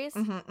boundaries.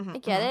 I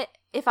get it.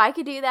 If I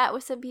could do that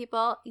with some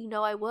people,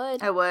 I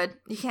would. I would.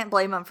 You can't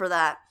blame them for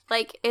that.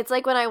 Like, it's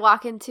like when I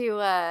walk into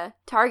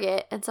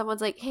Target and someone's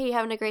like, hey, you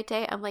having a great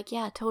day? I'm like,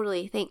 yeah,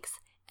 totally, thanks.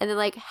 And then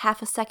like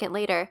half a second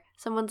later,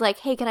 someone's like,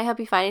 hey, can I help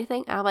you find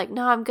anything? And I'm like,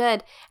 no, I'm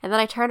good. And then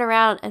I turn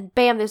around and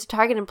bam, there's a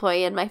Target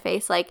employee in my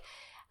face, like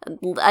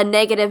a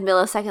negative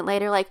millisecond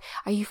later, like,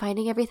 are you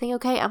finding everything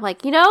okay? I'm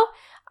like,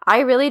 I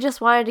really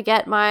just wanted to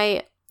get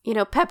my,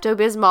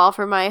 Pepto-Bismol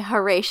for my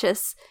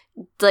Horatius,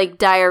 like,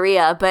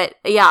 diarrhea. But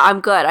yeah,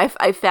 I'm good.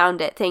 I found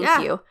it. Thank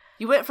you.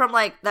 You went from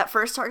like that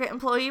first Target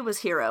employee was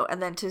hero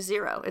and then to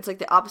zero. It's like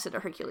the opposite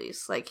of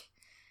Hercules. Like,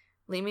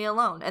 leave me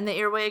alone. And the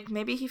earwig,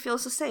 maybe he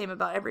feels the same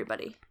about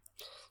everybody.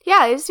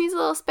 Yeah, he just needs a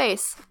little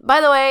space. By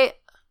the way,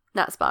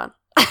 not Spawn.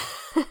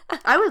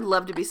 I would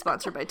love to be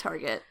sponsored by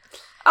Target.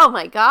 Oh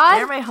my god.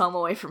 They're my home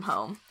away from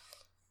home.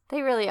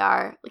 They really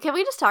are. Can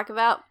we just talk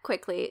about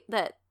quickly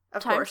that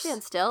time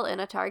stands still in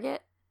a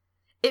Target?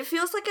 It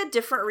feels like a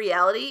different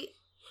reality.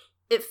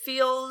 It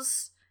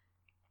feels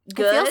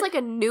good. It feels like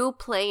a new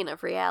plane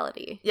of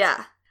reality.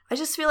 Yeah. I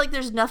just feel like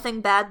there's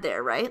nothing bad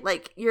there, right?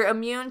 Like, you're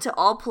immune to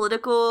all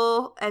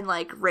political and,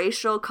 like,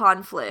 racial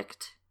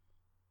conflict.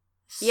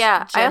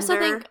 Yeah. Gender. I also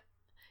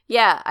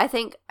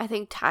think, I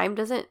think time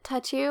doesn't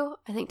touch you.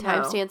 I think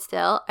time stands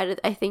still.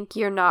 I think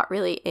you're not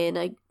really in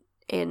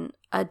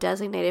a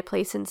designated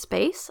place in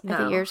space. No. I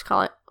think you're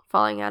just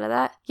falling out of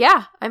that.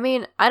 Yeah. I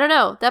mean, I don't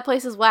know. That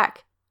place is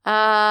whack.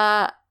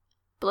 But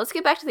let's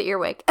get back to the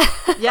earwig.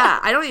 Yeah,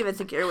 I don't even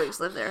think earwigs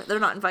live there. They're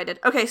not invited.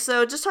 Okay,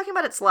 so just talking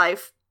about its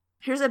life.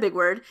 Here's a big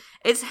word.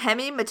 It's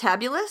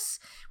hemimetabulous,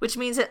 which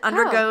means it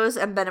undergoes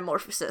a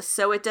metamorphosis.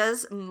 So it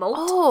does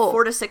molt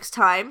 4 to 6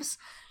 times.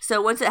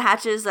 So once it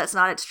hatches, that's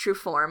not its true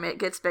form. It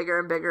gets bigger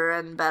and bigger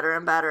and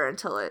better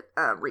until it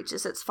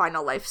reaches its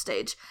final life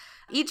stage.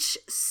 Each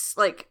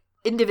like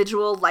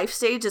individual life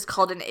stage is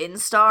called an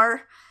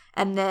instar.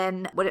 And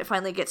then when it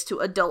finally gets to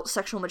adult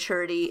sexual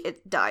maturity,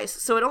 it dies.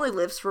 So it only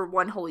lives for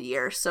 1 whole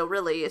year. So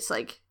really, it's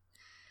like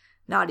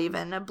not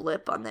even a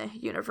blip on the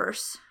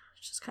universe,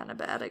 which is kind of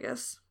bad, I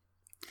guess.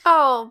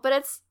 Oh, but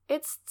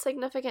it's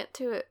significant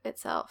to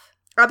itself.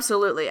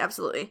 Absolutely.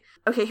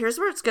 Okay, here's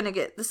where it's gonna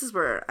get. This is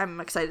where I'm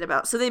excited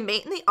about. So they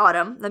mate in the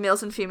autumn, the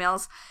males and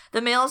females.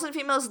 The males and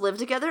females live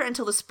together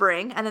until the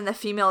spring, and then the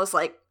female is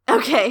like,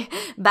 okay,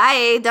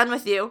 bye, done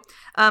with you.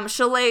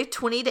 She'll lay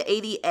 20 to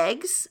 80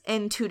 eggs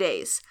in 2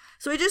 days.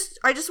 So I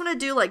just want to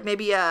do like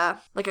maybe a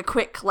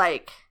quick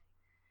like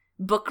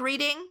book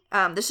reading.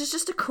 This is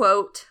just a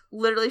quote,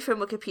 literally from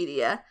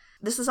Wikipedia.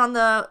 This is on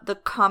the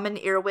common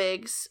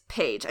earwigs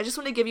page. I just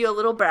want to give you a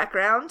little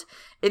background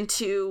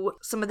into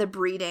some of the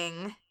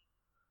breeding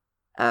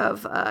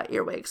of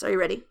earwigs. Are you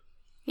ready?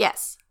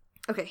 Yes.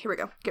 Okay, here we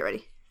go. Get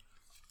ready.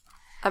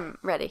 I'm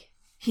ready.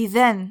 He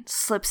then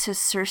slips his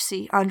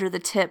cerci under the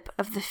tip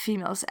of the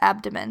female's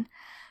abdomen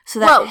so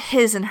that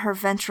his and her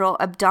ventral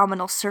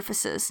abdominal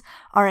surfaces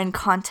are in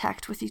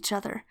contact with each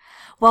other,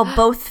 while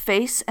both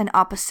face in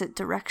opposite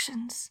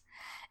directions.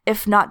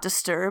 If not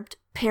disturbed,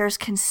 pairs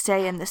can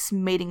stay in this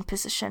mating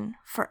position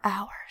for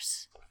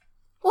hours.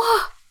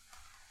 Whoa!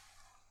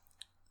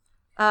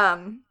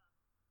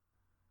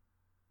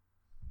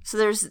 So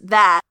there's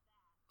that.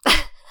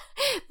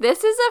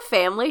 This is a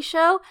family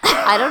show.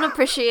 I don't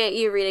appreciate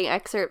you reading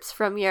excerpts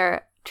from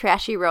your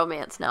trashy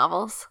romance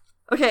novels.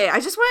 Okay, I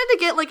just wanted to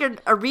get like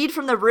a read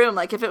from the room,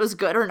 like if it was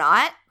good or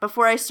not,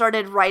 before I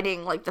started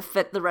writing like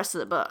the rest of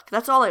the book.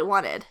 That's all I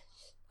wanted.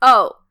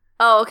 Oh,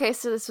 okay,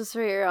 so this was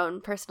for your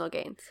own personal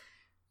gains.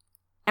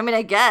 I mean,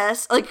 I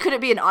guess. Like, could it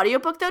be an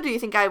audiobook though? Do you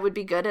think I would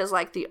be good as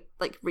like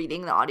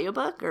reading the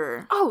audiobook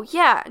or? Oh,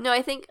 yeah. No,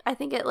 I think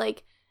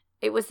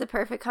it was the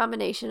perfect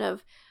combination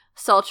of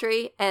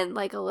sultry and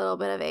like a little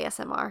bit of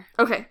ASMR.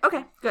 Okay,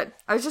 good.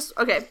 I was just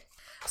okay.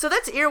 So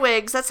that's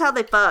earwigs. That's how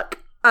they fuck.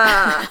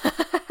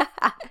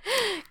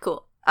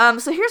 Cool.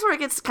 So here's where it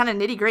gets kind of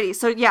nitty gritty.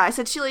 So yeah, I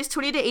said she lays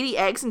 20 to 80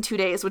 eggs in 2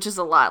 days, which is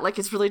a lot. Like,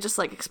 it's really just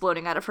like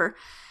exploding out of her.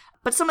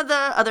 But some of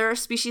the other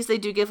species, they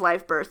do give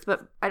live birth,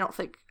 but I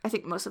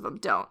think most of them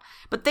don't.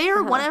 But they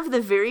are one of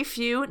the very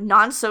few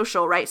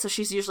non-social, right? So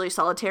she's usually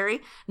solitary,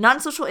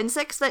 non-social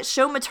insects that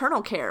show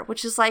maternal care,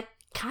 which is like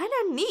kind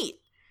of neat.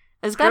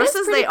 As gross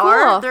as they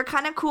are, they're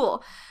kind of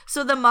cool.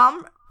 So the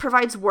mom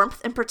provides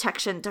warmth and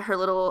protection to her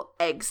little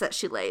eggs that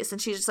she lays,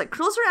 and she just like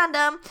curls around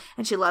them,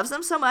 and she loves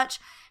them so much.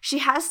 She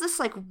has this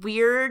like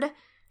weird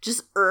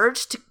just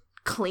urge to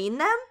clean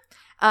them.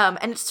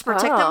 And it's to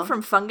protect them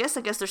from fungus.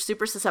 I guess they're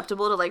super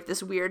susceptible to like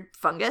this weird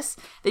fungus.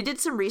 They did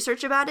some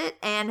research about it,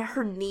 and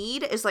her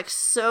need is like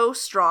so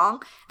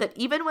strong that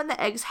even when the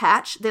eggs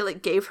hatch, they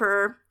like gave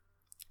her,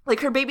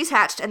 like her babies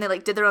hatched and they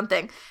like did their own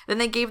thing. Then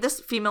they gave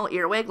this female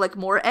earwig like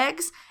more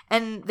eggs,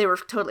 and they were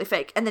totally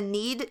fake. And the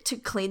need to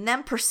clean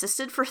them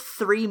persisted for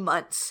 3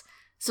 months.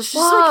 So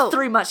she's like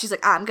 3 months. She's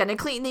like, I'm gonna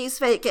clean these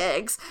fake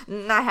eggs,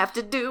 and I have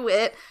to do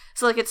it.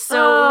 So like it's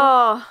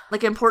so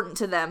like important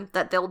to them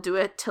that they'll do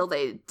it till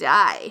they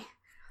die.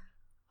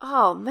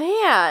 Oh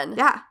man.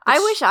 Yeah. I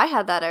wish I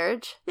had that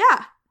urge.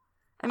 Yeah.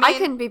 I mean, I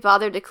couldn't be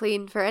bothered to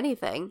clean for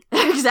anything.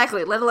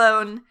 Exactly. Let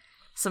alone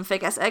some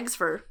fake ass eggs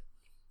for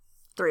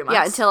 3 months.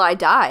 Yeah, until I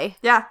die.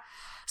 Yeah.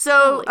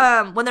 So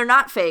when they're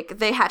not fake,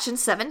 they hatch in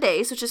 7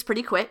 days, which is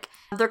pretty quick.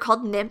 They're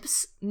called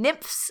nymphs.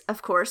 Nymphs,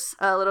 of course,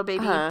 little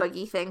baby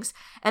buggy things.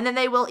 And then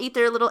they will eat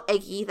their little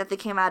eggie that they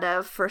came out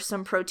of for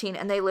some protein,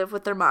 and they live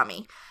with their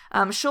mommy.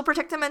 She'll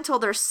protect them until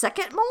their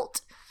second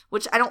molt,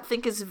 which I don't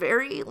think is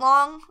very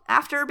long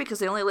after because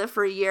they only live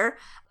for a year.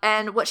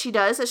 And what she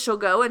does is she'll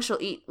go and she'll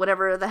eat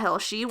whatever the hell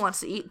she wants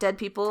to eat, dead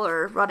people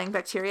or rotting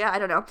bacteria, I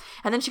don't know.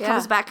 And then she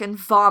comes back and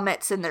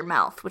vomits in their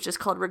mouth, which is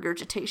called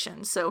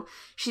regurgitation. So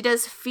she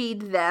does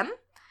feed them.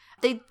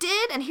 They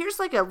did, and here's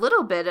like a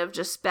little bit of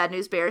just bad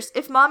news bears.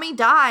 If mommy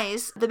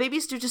dies, the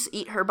babies do just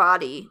eat her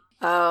body.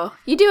 Oh,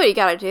 you do what you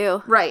gotta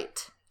do.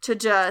 Right. To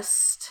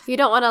just... You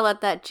don't want to let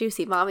that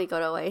juicy mommy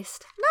go to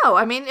waste. No,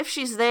 I mean, if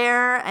she's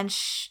there and,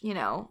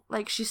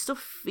 like, she's still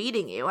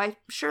feeding you, I'm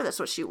sure that's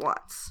what she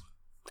wants.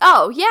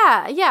 Oh,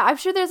 yeah. Yeah, I'm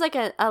sure there's, like,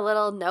 a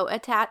little note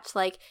attached,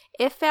 like,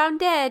 if found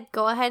dead,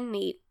 go ahead and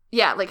eat.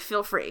 Yeah, like,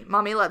 feel free.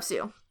 Mommy loves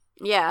you.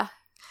 Yeah.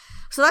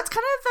 So that's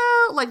kind of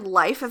the, like,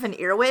 life of an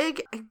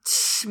earwig.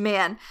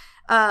 Man.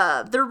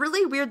 They're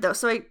really weird, though.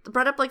 So I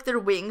brought up, like, their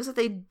wings that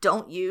they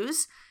don't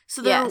use.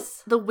 So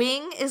the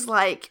wing is,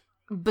 like,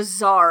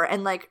 bizarre,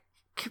 and like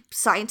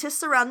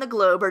scientists around the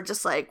globe are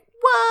just like,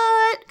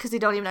 what? Because they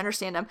don't even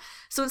understand them.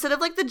 So instead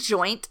of like the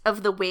joint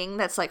of the wing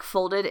that's like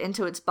folded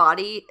into its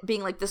body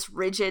being like this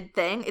rigid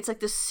thing, it's like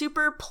this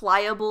super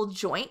pliable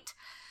joint.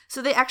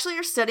 So they actually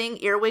are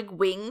studying earwig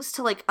wings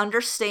to like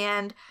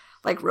understand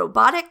like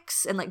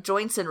robotics and like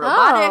joints in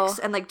robotics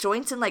and like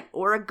joints in like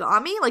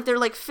origami. Like they're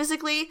like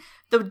physically,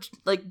 the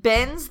like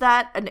bends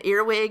that an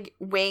earwig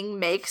wing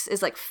makes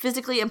is like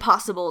physically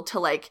impossible to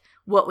like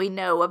what we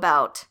know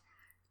about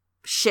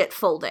shit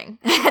folding.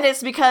 And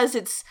it's because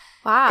its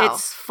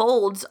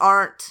folds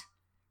aren't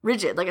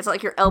rigid. Like it's not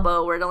like your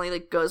elbow where it only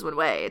like goes one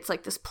way. It's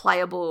like this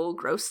pliable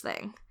gross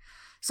thing.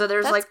 So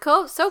there's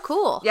so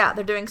cool. Yeah,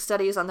 they're doing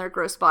studies on their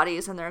gross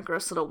bodies and their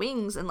gross little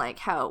wings, and like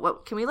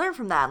what can we learn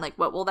from that, and like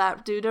what will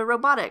that do to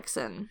robotics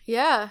and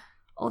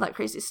all that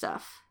crazy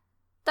stuff.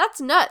 That's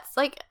nuts.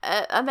 Like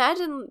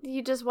imagine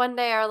you just one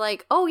day are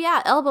like, oh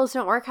yeah, elbows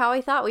don't work how I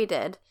thought we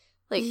did.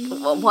 Like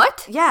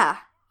what? Yeah.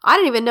 I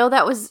didn't even know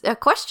that was a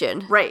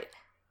question. Right.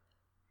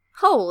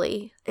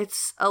 Holy.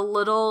 It's a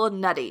little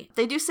nutty.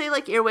 They do say,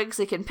 like, earwigs,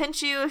 they can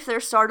pinch you if they're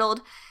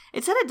startled.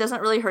 It said it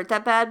doesn't really hurt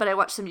that bad, but I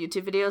watched some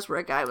YouTube videos where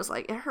a guy was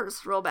like, it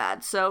hurts real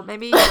bad. So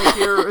maybe like,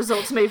 your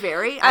results may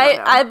vary.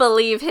 I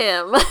believe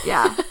him.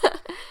 Yeah.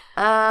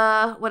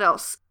 What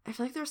else? I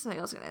feel like there was something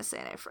else I was going to say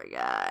and I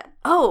forgot.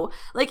 Oh,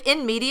 like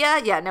in media,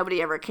 yeah, nobody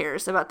ever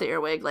cares about the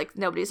earwig. Like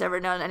nobody's ever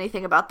known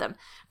anything about them.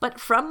 But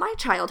from my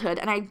childhood,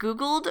 and I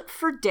Googled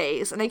for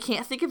days and I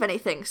can't think of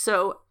anything.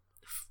 So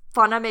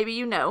Fauna, maybe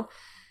you know,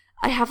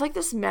 I have like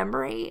this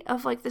memory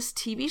of like this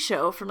TV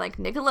show from like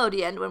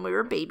Nickelodeon when we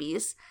were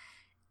babies.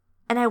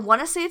 And I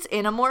want to say it's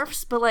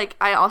Animorphs, but like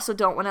I also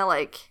don't want to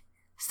like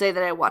say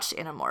that I watched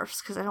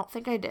Animorphs because I don't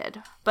think I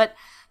did. But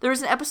there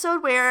was an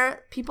episode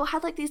where people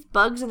had like these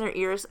bugs in their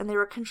ears and they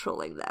were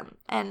controlling them.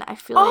 And I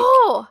feel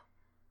like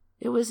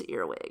it was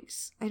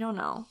earwigs. I don't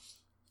know.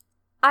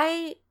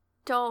 I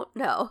don't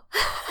know.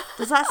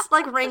 Does that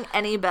like ring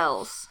any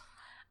bells?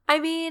 I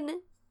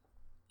mean,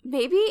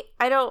 maybe.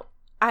 I don't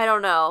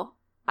know.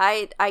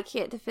 I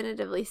can't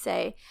definitively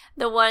say.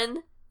 The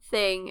one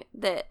thing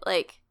that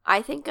like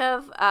I think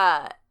of,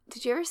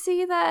 did you ever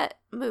see that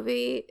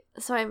movie,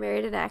 So I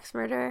Married an Axe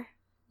Murderer?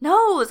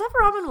 No, is that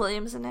Robin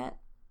Williams in it?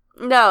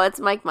 No, it's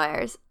Mike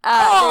Myers.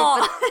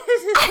 Yeah.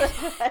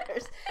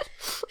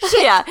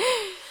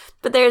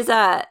 But there's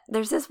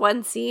this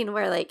one scene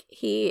where like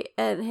he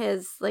and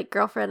his like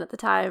girlfriend at the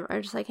time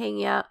are just like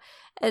hanging out,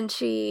 and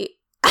she's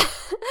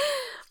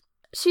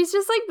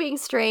just like being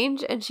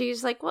strange, and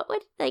she's like, what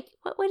would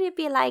it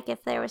be like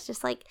if there was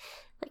just like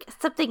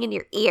something in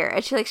your ear?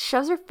 And she like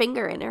shoves her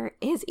finger in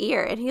his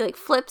ear, and he like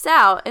flips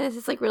out, and it's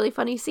this like really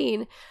funny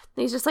scene. And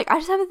he's just like, I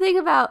just have a thing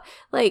about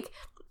like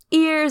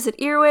ears and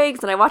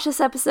earwigs, and I watched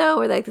this episode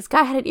where like this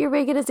guy had an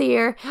earwig in his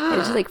ear, and it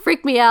just like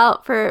freaked me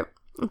out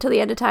until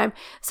the end of time.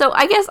 So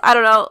I guess, I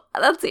don't know,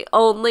 that's the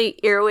only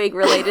earwig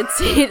related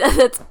scene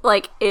that's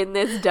like in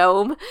this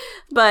dome.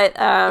 But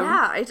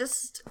yeah,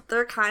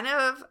 they're kind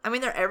of, I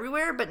mean, they're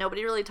everywhere, but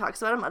nobody really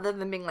talks about them other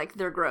than being like,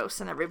 they're gross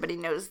and everybody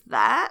knows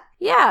that.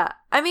 Yeah,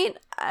 I mean,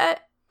 I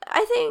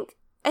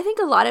think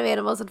a lot of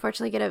animals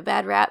unfortunately get a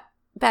bad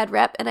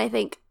rep, and I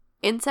think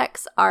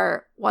insects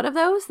are one of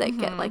those that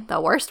get like the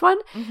worst one.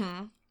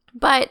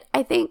 But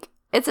I think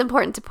it's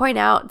important to point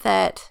out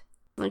that,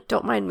 like,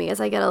 don't mind me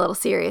as I get a little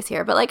serious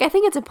here, but like I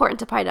think it's important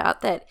to point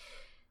out that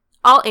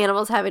all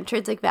animals have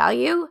intrinsic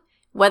value,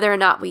 whether or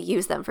not we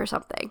use them for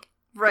something.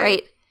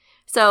 Right?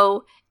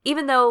 So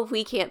even though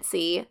we can't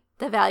see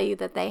the value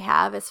that they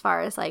have as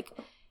far as like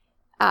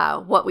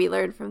what we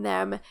learn from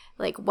them,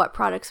 like what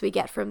products we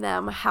get from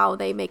them, how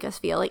they make us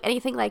feel, like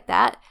anything like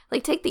that.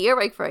 Like take the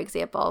earwig, for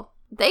example.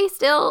 They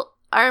still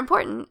are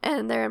important,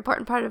 and they're an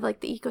important part of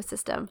like the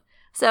ecosystem.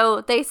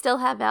 So they still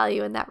have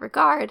value in that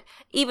regard,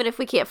 even if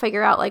we can't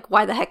figure out like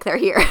why the heck they're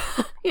here,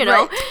 you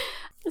know? Right.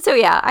 So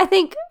yeah, I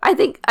think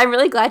I'm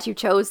really glad you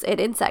chose an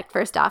insect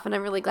first off, and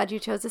I'm really glad you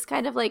chose this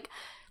kind of like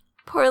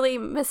poorly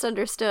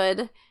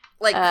misunderstood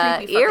Like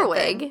creepy fucking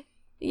earwig. thing.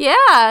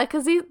 Yeah,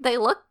 because they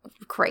look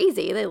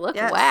crazy. They look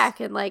Yes. whack,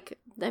 and like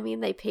I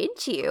mean, they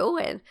pinch you,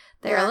 and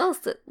they're Yeah. a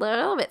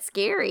little bit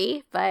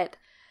scary, but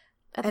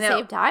at I the know.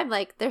 same time,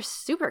 like they're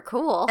super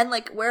cool. And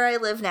like where I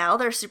live now,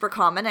 they're super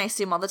common. I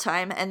see them all the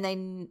time, and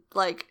they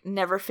like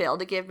never fail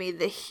to give me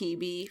the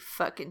heebie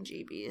fucking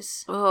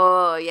jeebies.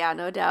 Oh yeah,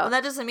 no doubt. Well,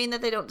 that doesn't mean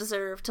that they don't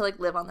deserve to like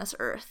live on this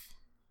earth.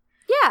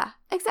 Yeah,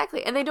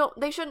 exactly. And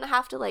they shouldn't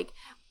have to like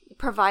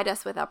provide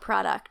us with a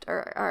product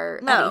or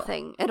No.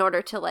 anything in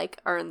order to like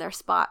earn their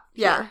spot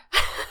Yeah. here.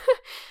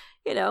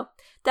 You know.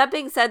 That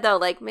being said though,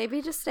 like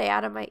maybe just stay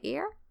out of my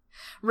ear.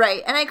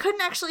 Right. And I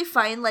couldn't actually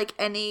find like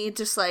any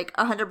just like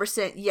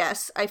 100%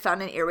 yes, I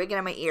found an earwig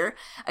in my ear.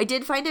 I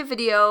did find a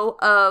video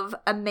of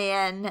a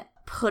man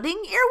putting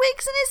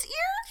earwigs in his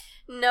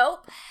ear,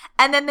 Nope.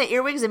 and then the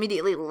earwigs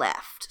immediately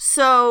left.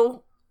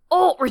 So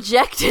Oh,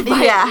 rejected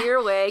by Yeah. an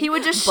earwig. he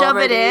would just shove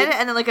Bummer, it in, dude.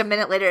 and then like a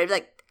minute later, it'd be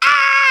like,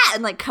 ah,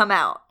 and like come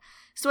out.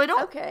 So I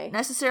don't Okay.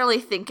 necessarily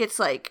think it's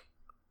like,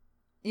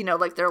 you know,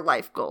 like their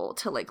life goal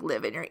to like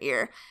live in your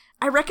ear.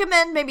 I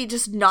recommend maybe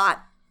just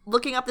not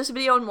looking up this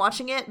video and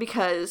watching it,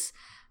 because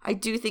I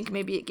do think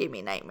maybe it gave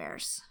me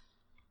nightmares.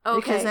 Okay.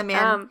 Because the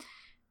man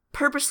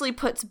purposely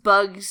puts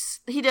bugs.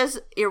 He does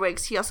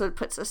earwigs. He also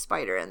puts a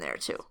spider in there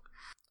too.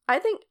 I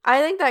think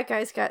that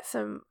guy's got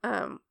some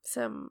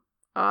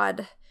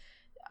odd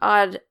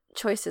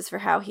choices for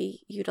how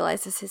he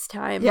utilizes his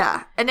time.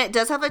 Yeah, and it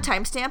does have a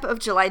timestamp of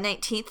July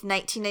 19th,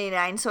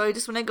 1989. So I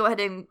just want to go ahead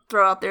and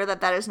throw out there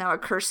that is now a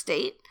cursed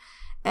date,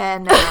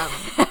 and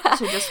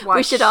to just watch.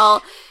 We should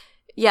all,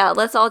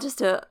 let's all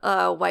just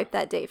wipe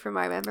that date from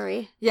our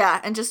memory.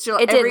 Yeah, and just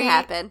It didn't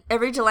happen.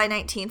 Every July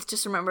 19th,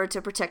 just remember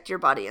to protect your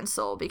body and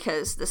soul,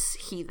 because this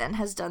heathen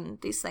has done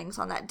these things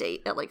on that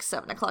date at like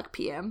 7:00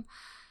 p.m.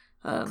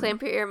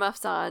 Clamp your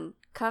earmuffs on.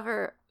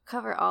 Cover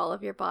all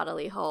of your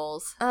bodily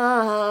holes. This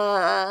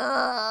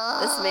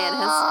man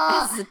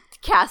has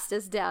cast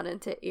us down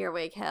into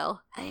earwig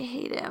hell. I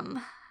hate him.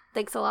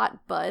 Thanks a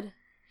lot, bud.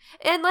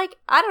 And like,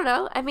 I don't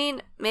know. I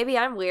mean, maybe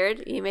I'm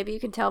weird. Maybe you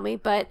can tell me,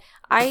 but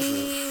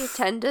I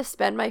tend to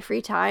spend my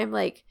free time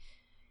like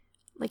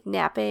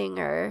napping,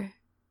 or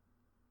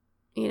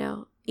you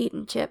know,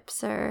 eating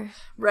chips, or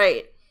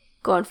Right.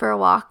 going for a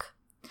walk.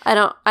 I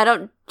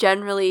don't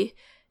generally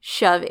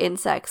shove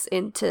insects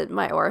into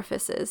my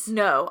orifices.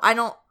 No, I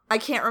don't. I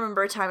can't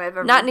remember a time I've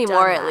ever Not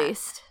anymore, done at that.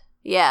 least.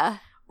 Yeah.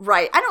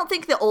 Right. I don't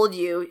think the old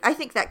you. I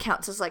think that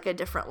counts as like a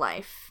different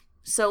life.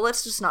 So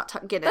let's just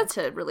not get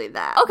into really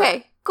that.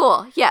 Okay.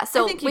 Cool. Yeah. But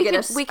So I think we can.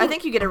 I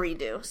think you get a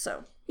redo.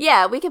 So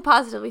Yeah, we can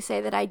positively say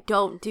that I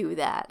don't do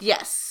that.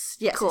 yes,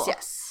 yes, Cool.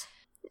 yes.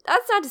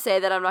 That's not to say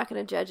that I'm not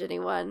going to judge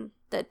anyone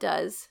that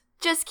does.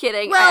 Just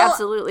kidding. I Well,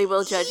 absolutely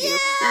will judge you.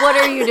 yeah. What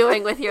are you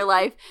doing with your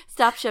life?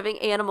 Stop shoving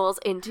animals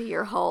into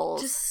your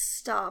holes. Just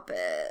stop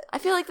it. I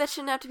feel like that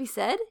shouldn't have to be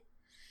said.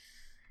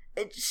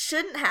 It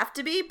shouldn't have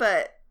to be,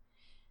 but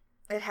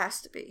it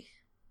has to be.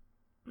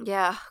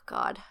 Yeah,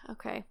 God.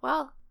 Okay.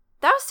 Well,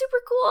 that was super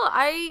cool.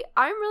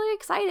 I'm really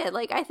excited.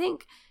 Like I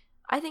think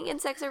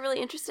insects are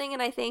really interesting,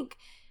 and I think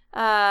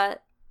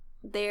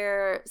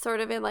they're sort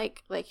of in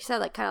like you said,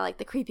 like kind of like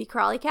the creepy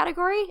crawly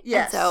category.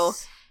 Yes. And so,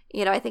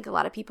 you know, I think a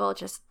lot of people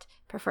just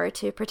prefer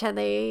to pretend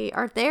they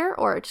aren't there,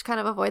 or just kind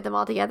of avoid them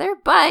altogether.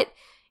 But,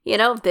 you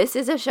know, this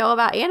is a show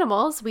about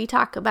animals. We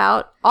talk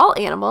about all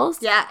animals.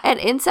 Yeah. And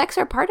insects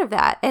are part of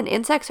that. And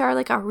insects are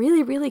like a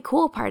really, really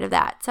cool part of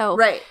that. So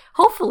Right.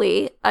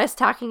 hopefully us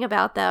talking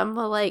about them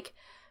will like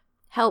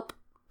help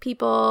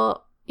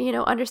people, you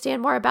know,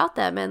 understand more about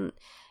them, and,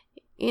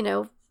 you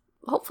know,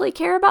 hopefully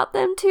care about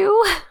them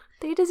too.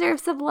 They deserve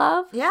some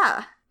love.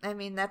 Yeah. I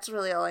mean, that's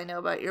really all I know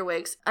about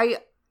earwigs. I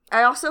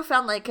also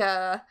found like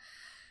a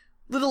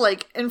little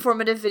like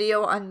informative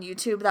video on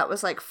YouTube that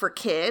was like for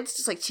kids,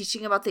 just like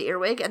teaching about the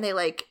earwig, and they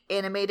like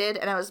animated,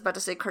 and I was about to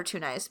say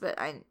cartoonized, but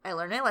I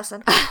learned my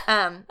lesson.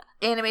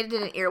 Animated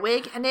in an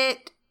earwig, and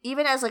it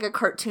even as like a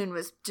cartoon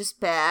was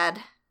just bad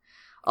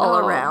all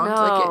Oh, around.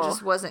 Like it no.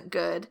 just wasn't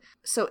good.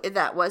 So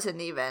that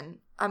wasn't even,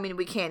 I mean,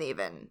 we can't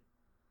even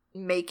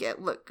make it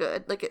look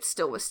good. Like it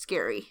still was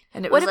scary.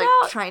 And it What was like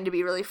about- trying to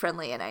be really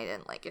friendly, and I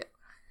didn't like it.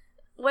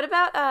 What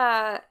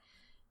about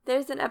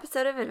there's an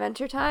episode of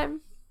Adventure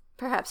Time.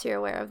 Perhaps you're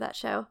aware of that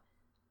show.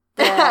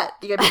 That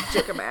You gotta be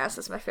joking my ass.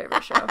 That's my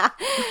favorite show.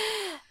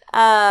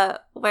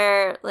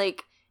 where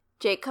like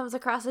Jake comes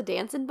across a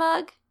dancing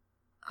bug,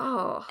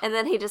 Oh. and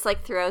then he just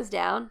like throws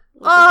down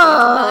with this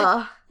dancing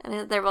bug,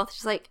 and they're both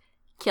just like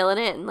killing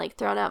it and like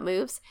throwing out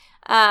moves.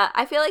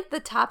 I feel like the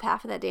top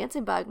half of that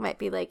dancing bug might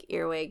be like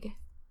earwig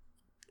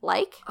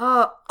like.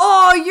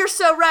 Oh, you're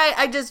so right.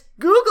 I just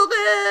Googled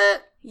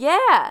it.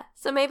 Yeah.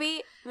 So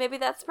maybe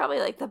that's probably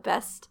like the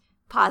best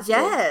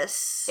positive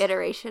Yes.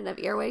 iteration of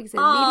earwigs in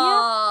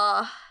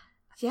media.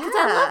 Yeah. Because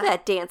I love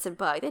that dancing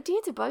bug. That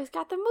dancing bug's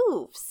got the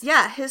moves.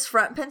 Yeah, his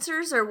front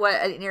pincers are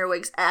what an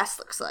earwig's ass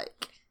looks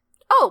like.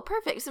 Oh,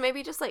 perfect. So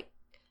maybe just like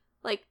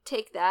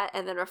take that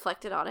and then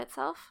reflect it on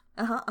itself.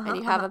 And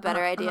you have a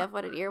better idea of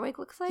what an earwig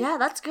looks like. Yeah,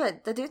 that's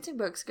good. The dancing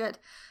bug's good.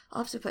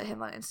 I'll have to put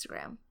him on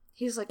Instagram.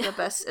 He's like the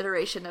best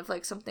iteration of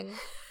like something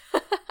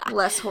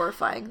less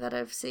horrifying that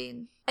I've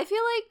seen. I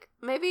feel like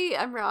maybe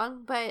I'm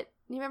wrong, but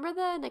you remember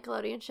the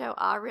Nickelodeon show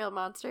Ah Real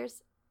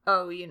Monsters?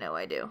 Oh, you know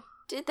I do.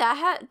 Did they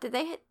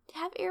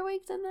have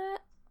earwigs in that?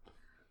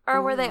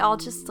 Or were they all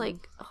just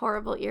like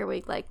horrible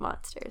earwig-like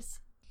monsters?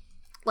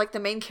 Like the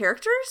main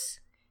characters?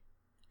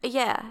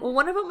 Yeah. Well,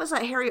 one of them was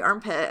that hairy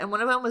armpit, and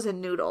one of them was a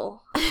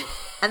noodle.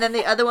 And then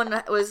the other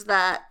one was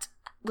that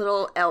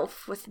little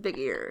elf with big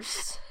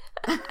ears.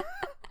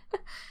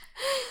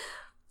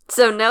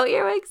 So no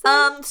earwigs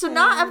then? So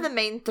not of the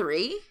main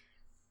three.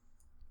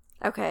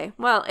 Okay,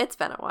 well, it's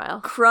been a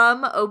while.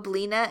 Crumb,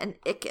 Oblina, and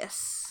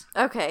Ickis.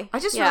 Okay. I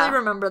just really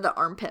remember the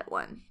armpit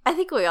one. I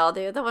think we all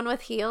do. The one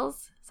with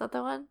heels? Is that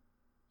the one?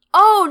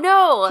 Oh,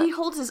 no! He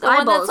holds his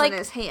eyeballs in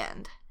his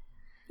hand.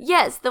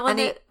 Yes, the one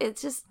that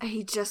it's just...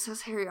 He just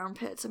has hairy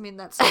armpits. I mean,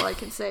 that's all I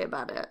can say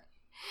about it.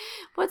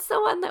 What's the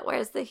one that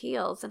wears the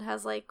heels and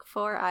has, like,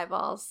 4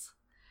 eyeballs?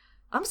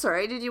 I'm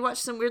sorry, did you watch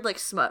some weird, like,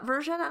 smut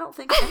version? I don't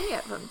think any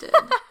of them did.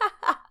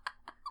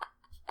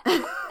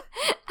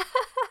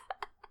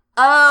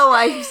 Oh,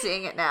 I'm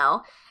seeing it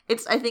now.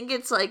 I think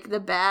it's, like, the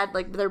bad,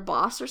 like, their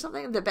boss or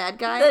something? The bad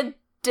guy? The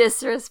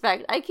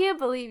disrespect. I can't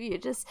believe you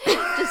just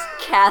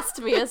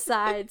cast me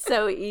aside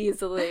so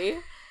easily.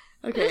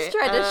 Okay. Just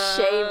tried to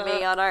shame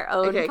me on our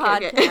own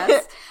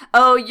podcast.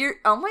 Okay.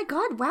 Oh my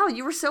god, wow,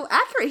 you were so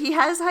accurate. He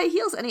has high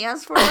heels and he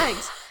has 4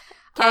 legs.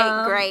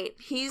 Okay, great.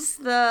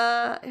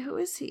 Who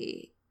is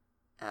he?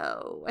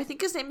 Oh, I think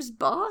his name is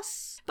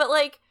Boss. But,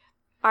 like,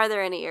 are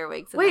there any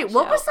earwigs in Wait, that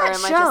what show? was that or am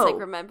show? I just, like,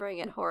 remembering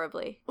it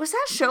horribly? Was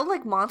that show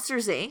like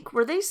Monsters, Inc.?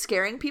 Were they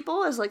scaring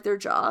people as, like, their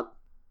job?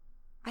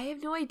 I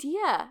have no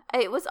idea.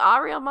 It was Ah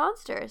Real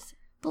Monsters.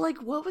 But,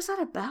 like, what was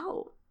that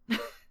about?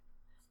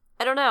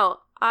 I don't know.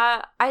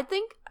 I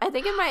think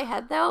in my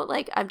head, though,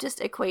 like, I'm just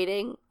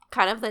equating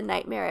kind of the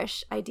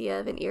nightmarish idea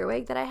of an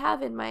earwig that I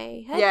have in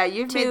my head. Yeah,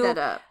 you've made that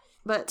up.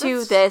 But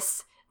to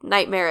this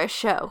nightmarish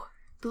show.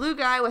 Blue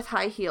guy with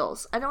high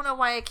heels. I don't know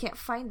why I can't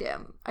find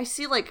him. I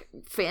see, like,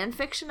 fan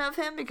fiction of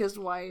him because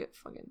why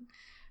fucking,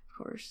 of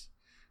course.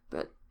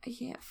 But I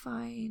can't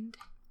find,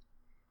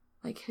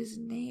 like, his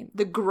name.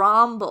 The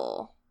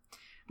Gromble.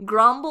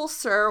 Gromble,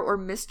 sir, or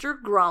Mr.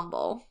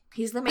 Gromble.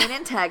 He's the main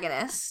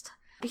antagonist.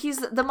 He's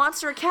the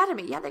Monster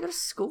Academy. Yeah, they go to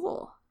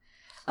school.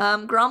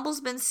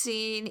 Gromble's been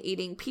seen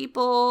eating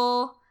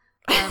people.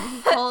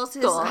 He calls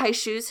his cool.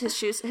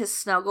 his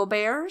snuggle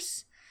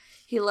bears.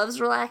 He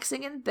loves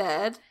relaxing in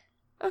bed.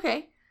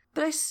 Okay.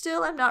 But I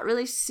still am not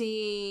really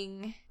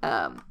seeing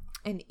an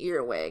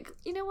earwig.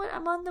 You know what?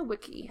 I'm on the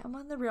wiki. I'm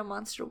on the Real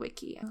Monster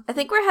wiki. I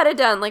think we're headed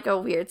down, like, a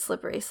weird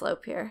slippery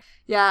slope here.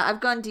 Yeah, I've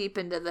gone deep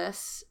into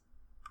this.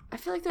 I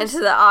feel like there's...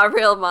 Into the Ah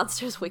Real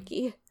Monsters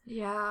wiki.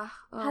 Yeah.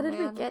 Oh, How did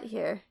we get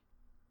here?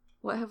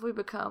 What have we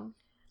become?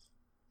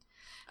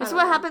 This is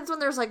what happens when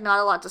there's, like, not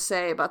a lot to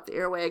say about the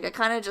earwig. I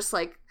kind of just,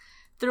 like,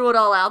 threw it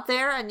all out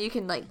there, and you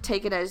can, like,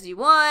 take it as you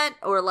want,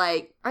 or,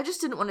 like, I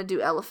just didn't want to do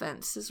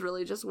elephants, is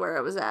really just where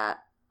I was at.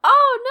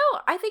 Oh,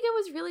 no, I think it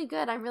was really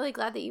good. I'm really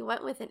glad that you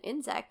went with an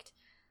insect,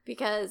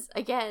 because,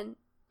 again,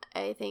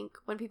 I think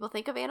when people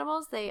think of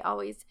animals, they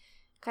always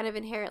kind of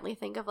inherently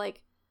think of,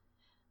 like,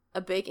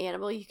 a big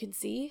animal you can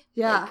see.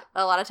 Yeah. Like,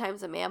 a lot of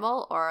times a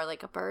mammal, or,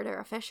 like, a bird or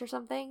a fish or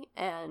something,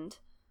 and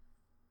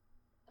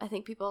I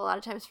think people a lot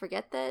of times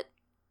forget that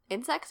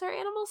insects are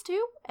animals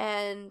too,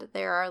 and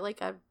there are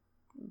like a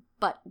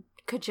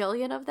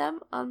cajillion of them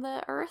on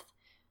the earth,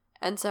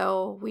 and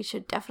so we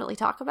should definitely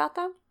talk about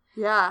them.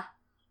 Yeah.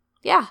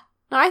 No,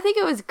 I think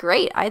it was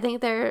great. I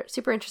think they're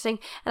super interesting,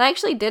 and I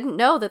actually didn't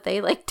know that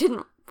they like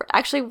didn't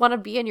actually want to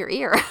be in your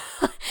ear.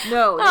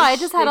 No, I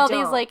just had all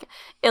these like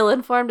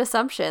ill-informed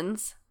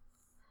assumptions.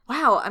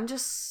 Wow,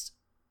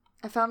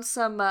 I found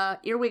some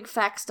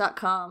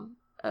earwigfacts.com,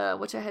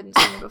 which I hadn't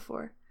seen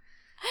before.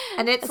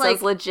 And it's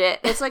like legit.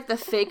 It's like the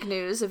fake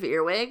news of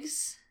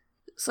earwigs.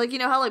 So, like, you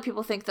know how like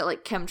people think that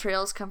like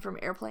chemtrails come from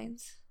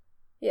airplanes?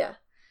 Yeah.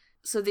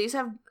 So they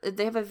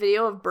have a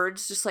video of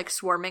birds just like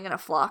swarming in a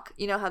flock.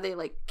 You know how they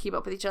like keep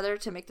up with each other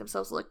to make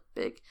themselves look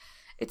big?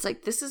 It's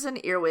like, this is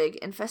an earwig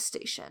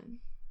infestation.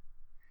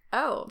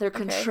 Oh. They're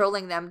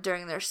controlling them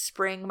during their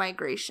spring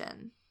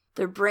migration.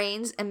 Their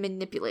brains are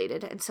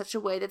manipulated in such a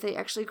way that they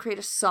actually create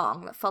a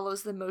song that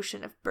follows the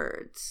motion of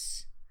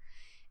birds.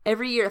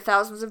 Every year,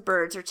 thousands of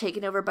birds are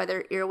taken over by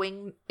their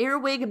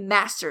earwig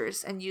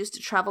masters and used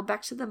to travel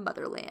back to the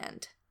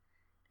motherland.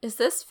 Is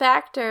this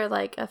fact or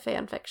like a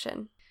fan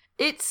fiction?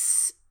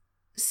 It's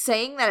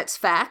saying that it's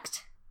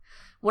fact,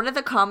 One of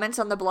the comments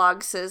on the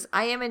blog says,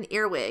 I am an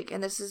earwig,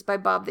 and this is by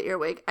Bob the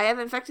Earwig. I have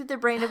infected the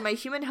brain of my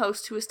human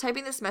host who is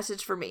typing this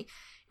message for me.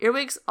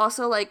 Earwigs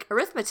also like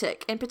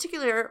arithmetic, in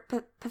particular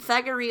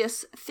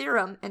Pythagoras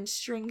theorem and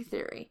string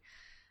theory.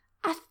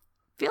 I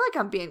feel like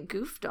I'm being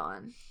goofed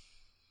on.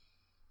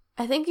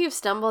 I think you've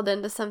stumbled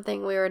into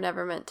something we were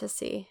never meant to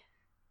see.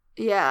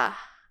 Yeah.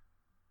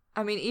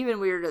 I mean, even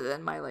weirder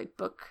than my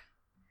book,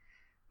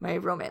 my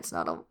romance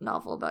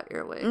novel about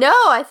earwigs. No,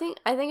 I think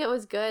it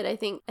was good. I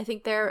think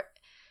there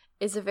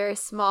is a very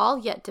small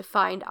yet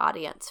defined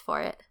audience for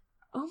it.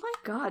 Oh my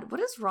god,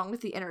 what is wrong with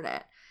the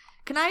internet?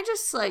 Can I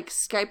just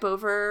Skype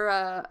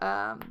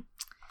over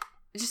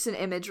just an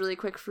image really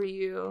quick for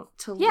you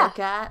to look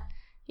at?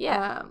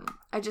 Yeah.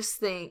 I just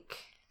think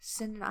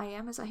send an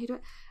IM, is that how you do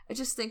it? I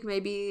just think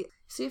maybe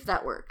see if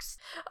that works.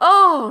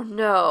 Oh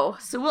no.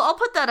 So I'll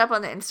put that up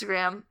on the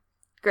Instagram.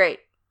 Great.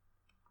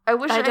 I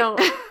wish I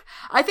don't.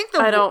 I think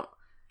I don't.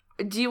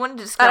 Do you want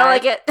to describe? I don't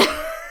like it.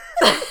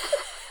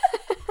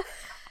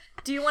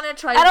 Do you want to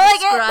try to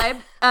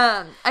describe?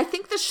 I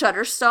think the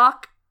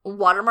Shutterstock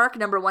watermark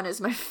 #1 is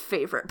my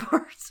favorite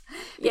part.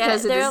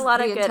 Because there are a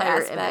lot of good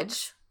aspects.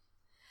 Image.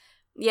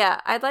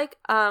 Yeah, I'd like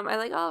all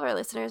of our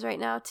listeners right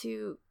now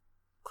to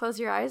close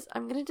your eyes.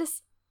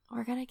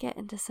 We're gonna get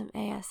into some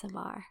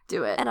ASMR.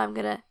 Do it. And I'm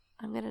gonna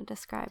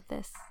describe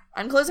this.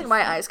 I'm closing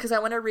my eyes because I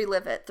want to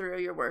relive it through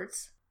your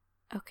words.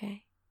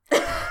 Okay.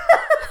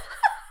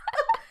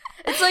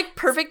 It's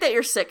perfect that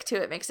you're sick too.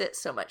 It makes it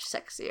so much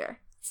sexier.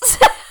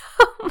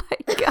 Oh my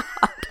god.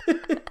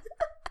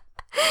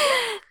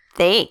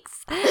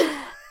 Thanks. Close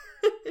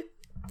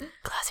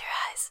your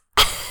eyes.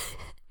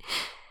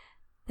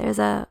 There's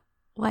a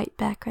white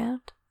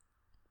background.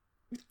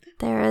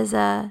 There is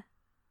a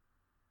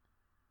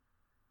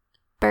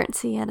burnt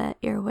sienna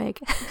earwig.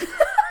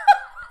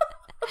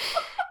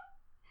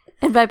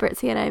 And by burnt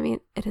sienna, I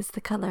mean it is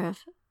the color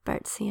of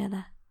burnt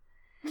sienna.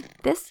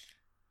 This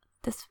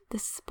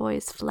boy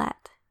is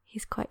flat.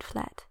 He's quite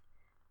flat.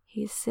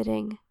 He's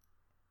sitting,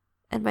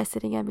 and by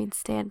sitting I mean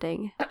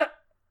standing,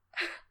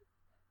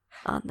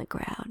 on the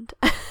ground.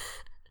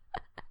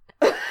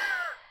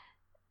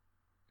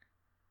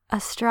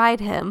 Astride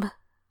him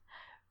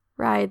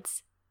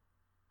rides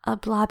a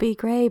blobby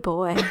gray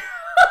boy.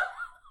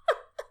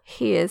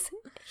 He is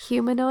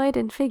humanoid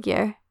in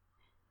figure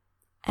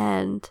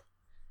and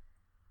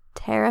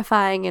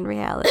terrifying in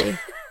reality.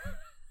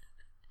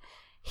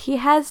 He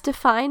has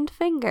defined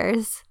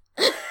fingers,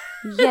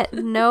 yet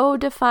no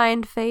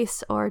defined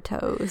face or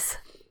toes.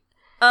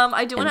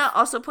 I do want to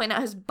also point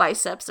out his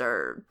biceps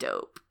are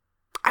dope.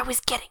 I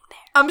was getting there.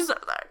 I'm so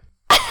sorry.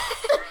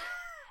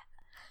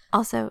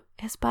 Also,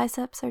 his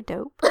biceps are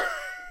dope.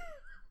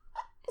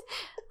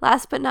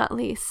 Last but not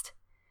least,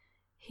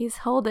 he's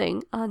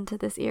holding onto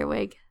this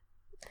earwig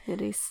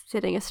that he's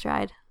sitting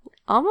astride,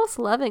 almost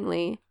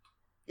lovingly.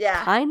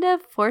 Yeah. Kind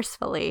of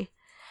forcefully.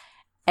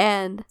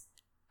 And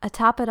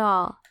atop it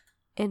all,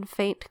 in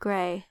faint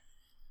gray,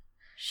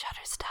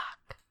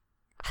 Shutterstock.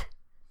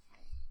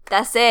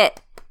 That's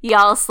it.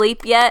 Y'all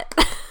asleep yet?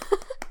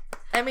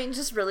 I mean,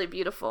 just really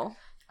beautiful.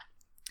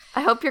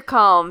 I hope you're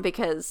calm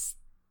because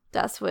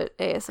that's what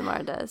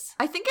ASMR does.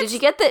 I think Did you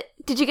get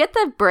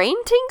the brain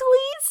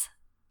tinglies?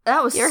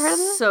 That was you ever heard of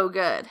that? So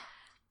good.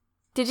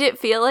 Did it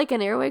feel like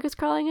an earwig was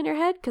crawling in your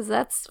head? Because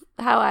that's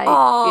how I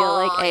feel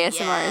like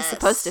ASMR is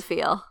supposed to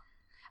feel.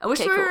 I wish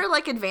we were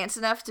advanced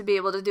enough to be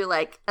able to do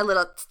a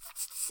little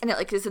and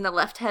it is in the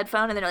left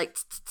headphone and then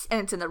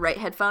and it's in the right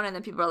headphone and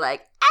then people are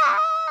like, ah!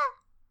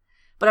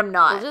 But I'm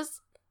not.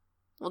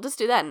 We'll just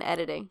do that in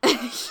editing.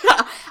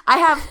 Yeah, I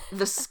have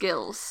the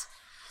skills.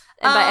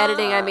 And by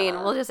editing, I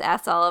mean we'll just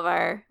ask all of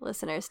our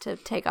listeners to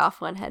take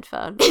off one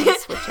headphone and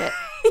switch it.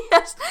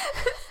 Yes.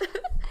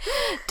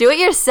 Do it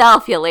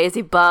yourself, you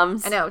lazy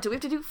bums. I know. Do we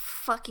have to do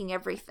fucking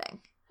everything?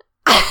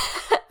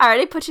 I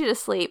already put you to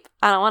sleep.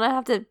 I don't want to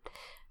have to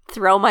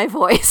throw my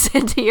voice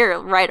into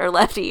your right or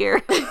left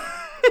ear. That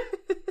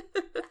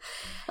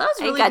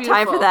was really I ain't got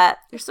time for that.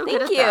 You're so Thank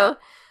good at you. that.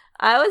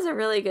 I was a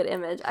really good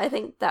image. I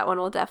think that one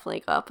will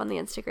definitely go up on the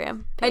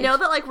Instagram page. I know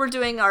that we're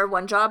doing our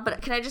one job,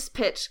 but can I just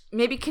pitch?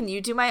 Maybe can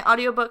you do my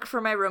audiobook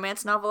for my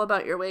romance novel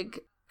about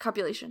earwig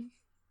copulation?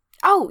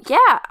 Oh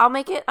yeah, I'll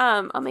make it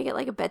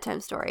like a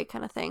bedtime story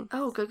kind of thing.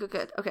 Oh,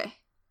 good. Okay.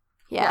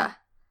 Yeah.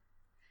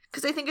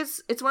 Because I think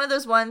it's one of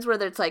those ones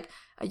where it's a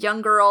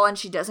young girl and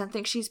she doesn't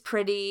think she's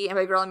pretty, and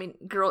by girl I mean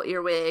girl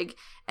earwig,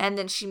 and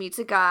then she meets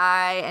a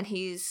guy and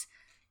he's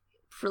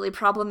really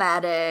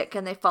problematic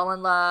and they fall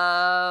in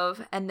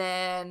love and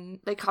then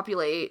they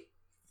copulate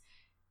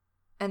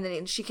and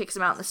then she kicks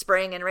him out in the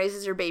spring and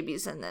raises her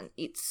babies and then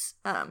eats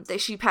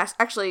she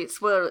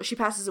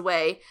passes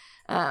away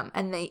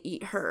and they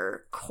eat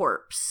her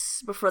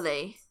corpse before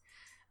they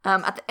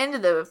at the end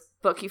of the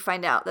book you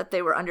find out that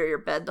they were under your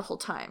bed the whole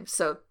time.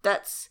 So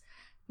that's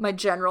my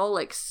general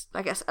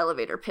I guess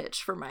elevator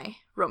pitch for my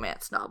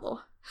romance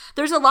novel.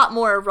 There's a lot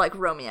more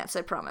romance,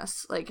 I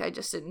promise. I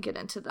just didn't get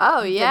into the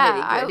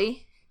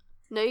nitty-gritty.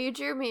 No, you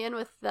drew me in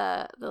with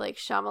the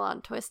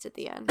Shyamalan twist at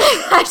the end.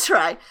 I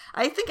try.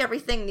 I think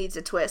everything needs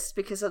a twist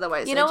because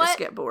otherwise I just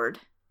get bored.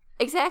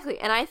 Exactly.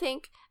 And I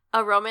think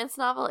a romance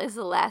novel is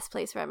the last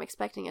place where I'm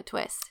expecting a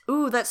twist.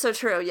 Ooh, that's so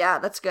true. Yeah,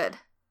 that's good.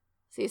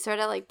 So you sort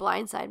of like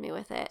blindside me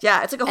with it.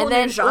 Yeah, it's like a whole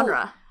new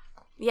genre.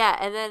 Yeah,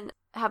 and then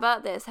how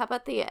about this? How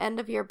about the end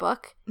of your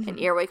book? An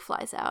earwig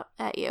flies out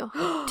at you,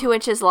 2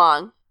 inches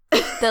long.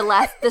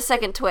 The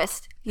second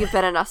twist. You've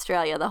been in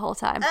Australia the whole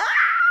time.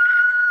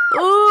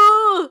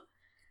 Ooh!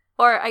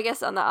 Or I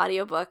guess on the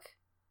audiobook,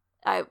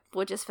 I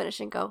would just finish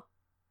and go,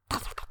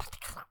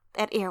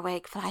 that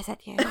earwig flies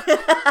at you.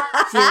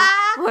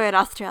 We're in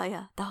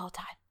Australia the whole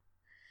time.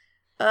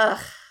 Ugh.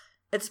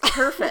 It's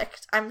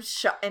perfect. I'm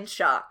in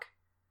shock.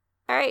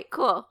 All right,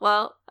 cool.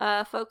 Well,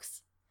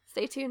 folks,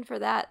 stay tuned for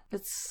that.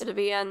 It'll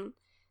be on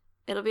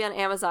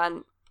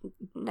Amazon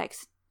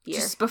next year.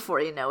 Just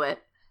before you know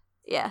it.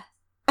 Yeah.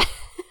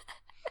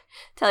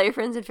 Tell your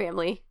friends and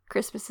family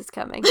Christmas is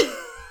coming.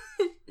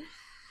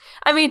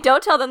 I mean,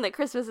 don't tell them that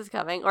Christmas is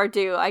coming, or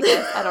do, I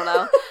guess. I don't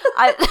know.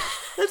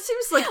 That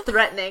seems like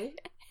threatening.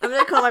 I'm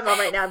going to call my mom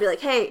right now and be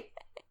like, hey,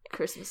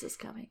 Christmas is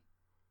coming.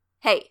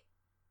 Hey,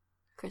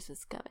 Christmas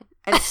is coming.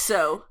 And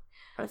so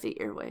are the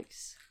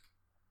earwigs.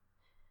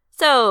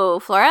 So,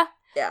 Flora?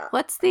 Yeah.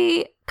 What's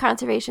the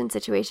conservation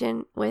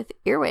situation with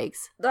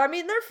earwigs? I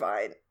mean, they're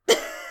fine.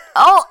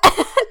 Oh!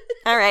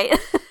 All right.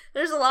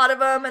 There's a lot of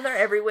them, and they're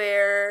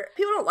everywhere.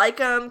 People don't like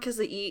them because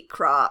they eat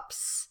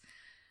crops.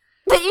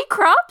 They eat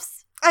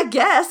crops? I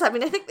guess. I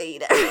mean, I think they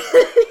eat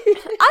everything.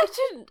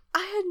 I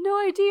had no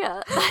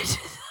idea.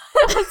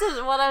 That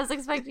wasn't what I was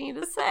expecting you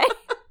to say.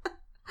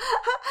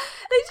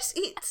 They just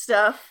eat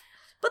stuff,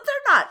 but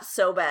they're not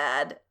so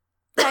bad.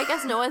 Yeah, I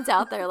guess no one's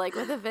out there like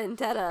with a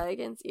vendetta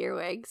against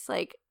earwigs.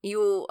 Like,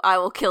 I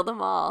will kill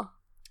them all.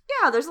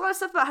 Yeah, there's a lot of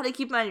stuff about how to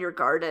keep them out of your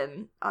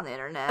garden on the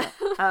internet.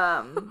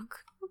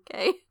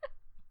 Okay.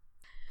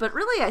 But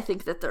really, I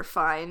think that they're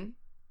fine.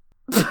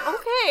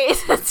 Okay,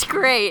 that's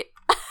great.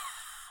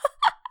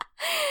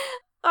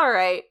 All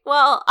right.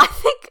 Well, I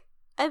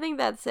think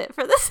that's it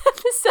for this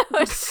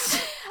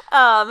episode.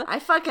 I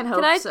fucking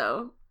hope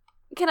so.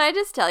 Can I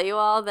just tell you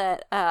all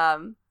that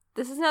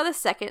this is now the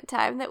second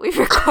time that we've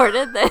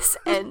recorded this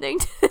ending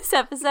to this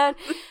episode,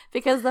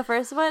 because the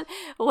first one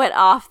went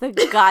off the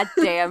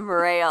goddamn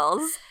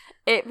rails.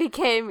 It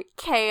became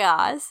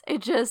chaos.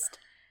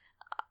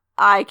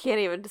 I can't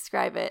even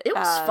describe it. It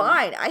was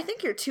fine. I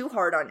think you're too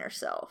hard on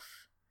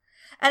yourself.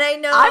 And I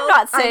know I'm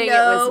not saying it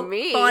was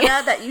me,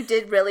 Fauna, that you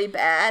did really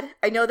bad.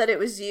 I know that it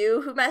was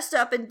you who messed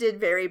up and did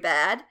very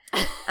bad.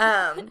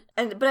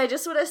 But I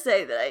just want to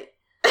say that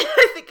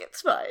I think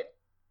it's fine.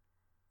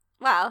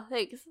 Wow,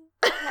 thanks.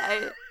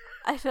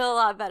 I feel a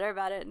lot better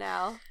about it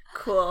now.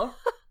 Cool.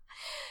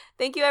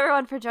 Thank you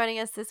everyone for joining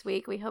us this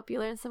week. We hope you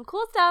learned some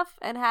cool stuff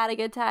and had a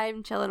good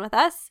time chilling with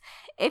us.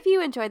 If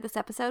you enjoyed this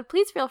episode,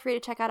 please feel free to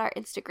check out our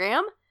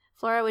Instagram.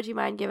 Flora, would you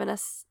mind giving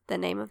us the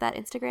name of that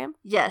Instagram?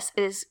 Yes,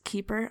 it is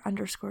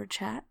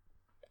keeper_chat.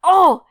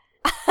 Oh!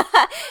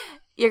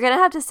 You're going to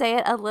have to say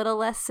it a little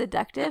less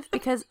seductive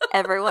because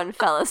everyone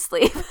fell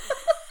asleep.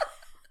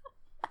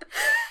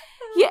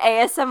 You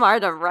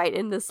ASMR'd them right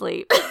into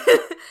sleep.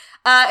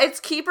 It's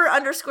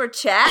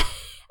keeper_chat.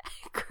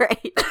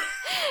 Great.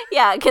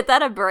 Yeah, get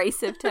that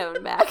abrasive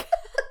tone back.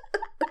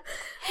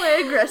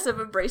 My aggressive,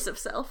 abrasive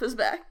self is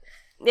back.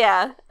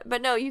 Yeah,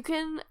 but no, you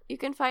can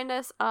find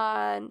us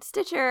on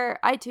Stitcher,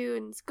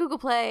 iTunes, Google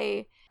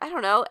Play, I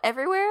don't know,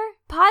 everywhere.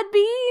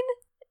 Podbean,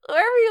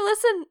 wherever you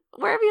listen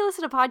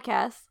to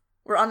podcasts.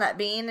 We're on that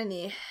bean, and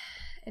you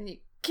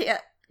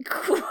can't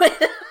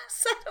quit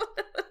us. I don't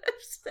know what I'm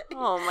saying.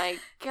 Oh my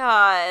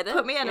god!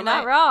 You're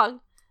not wrong.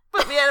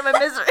 Put me out of my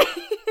misery.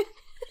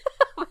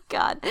 Oh my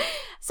god!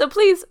 So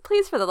please,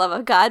 for the love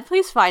of God,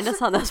 please find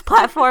us on those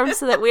platforms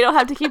so that we don't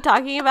have to keep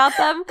talking about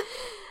them.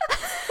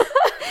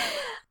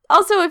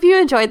 Also, if you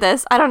enjoyed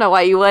this, I don't know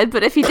why you would,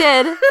 but if you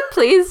did,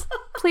 please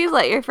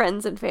let your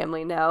friends and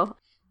family know.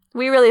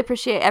 We really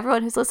appreciate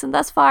everyone who's listened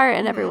thus far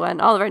and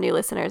all of our new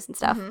listeners and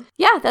stuff. Mm-hmm.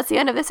 Yeah, that's the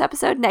end of this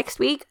episode. Next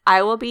week,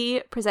 I will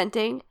be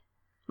presenting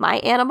my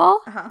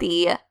animal,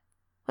 the,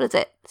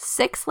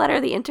 6th letter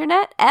of the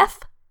internet, F,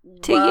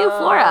 to you,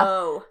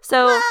 Flora.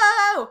 So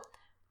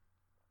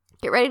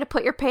get ready to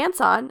put your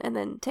pants on and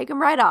then take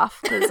them right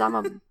off, because I'm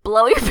going to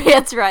blow your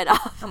pants right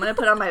off. I'm going to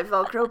put on my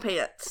Velcro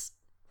pants.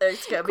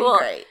 It's going to be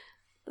great.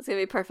 It's going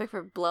to be perfect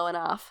for blowing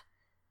off.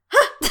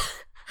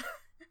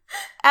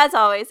 As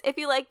always, if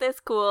you like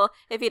this, cool.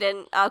 If you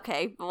didn't,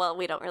 okay, well,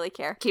 we don't really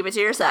care. Keep it to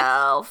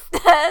yourself.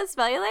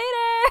 Smell you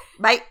later.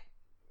 Bye.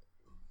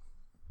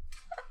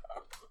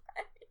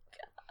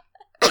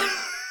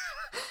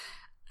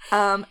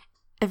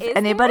 If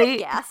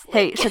anybody,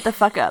 hey, shut the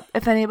fuck up.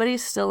 If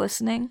anybody's still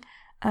listening,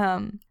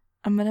 I'm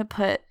going to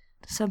put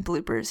some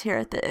bloopers here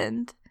at the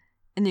end,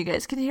 and you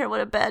guys can hear what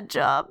a bad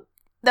job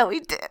that we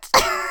did.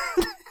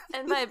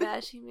 And by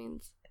bad, she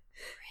means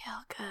real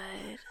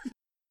good.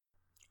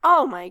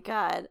 Oh my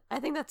god.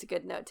 I think that's a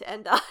good note to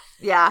end on.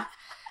 Yeah.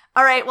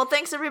 All right. Well,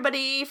 thanks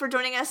everybody for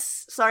joining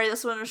us. Sorry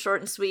this one was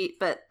short and sweet,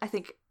 but I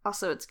think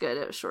also it's good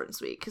it was short and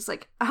sweet, because,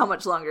 like, how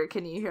much longer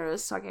can you hear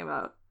us talking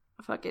about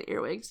fucking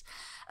earwigs.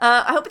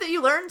 I hope that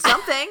you learned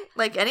something,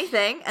 like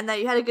anything, and that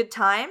you had a good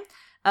time.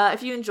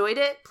 If you enjoyed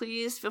it,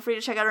 please feel free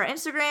to check out our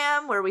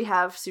Instagram where we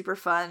have super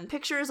fun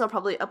pictures. I'll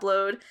probably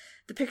upload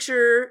the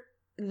picture,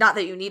 not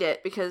that you need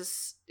it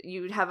because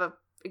you'd have a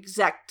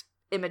exact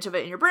image of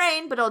it in your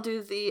brain, but I'll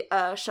do the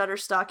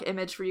Shutterstock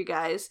image for you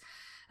guys.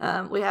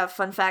 We have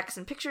fun facts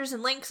and pictures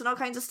and links and all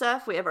kinds of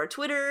stuff. We have our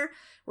Twitter.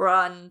 We're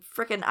on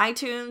frickin'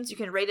 iTunes. You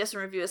can rate us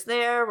and review us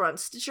there. We're on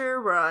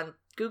Stitcher. We're on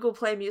Google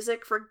Play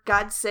Music, for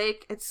God's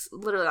sake. It's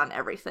literally on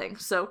everything.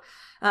 So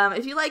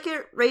if you like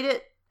it, rate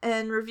it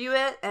and review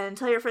it and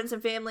tell your friends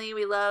and family.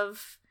 We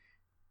love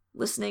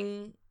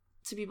listening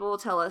to people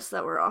tell us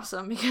that we're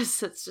awesome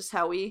because it's just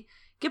how we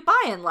get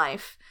by in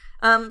life.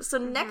 So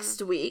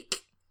next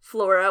week,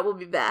 Flora will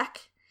be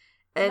back.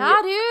 And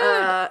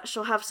dude.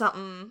 She'll have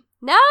something.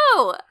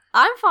 No,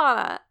 I'm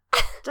Fauna.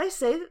 Did I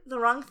say the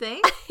wrong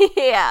thing?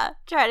 Yeah,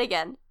 try it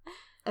again.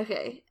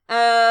 Okay.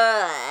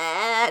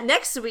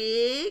 Next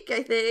week,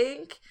 I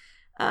think,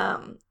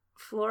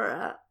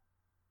 Flora.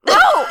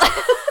 No!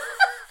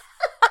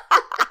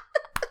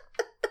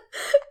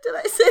 Did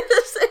I say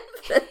the same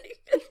thing?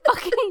 You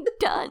fucking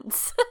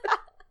dunce.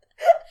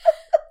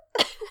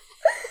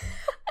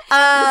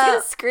 I'm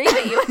gonna scream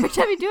at you every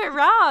time you do it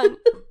wrong.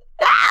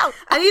 Ow!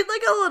 I need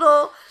like a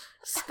little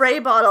spray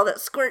bottle that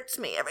squirts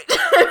me every time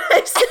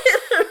I say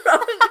the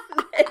wrong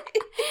name.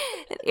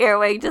 An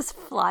earwig just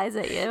flies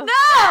at you.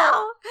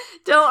 No!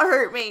 Don't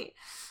hurt me.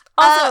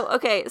 Also,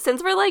 okay,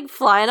 since we're like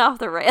flying off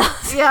the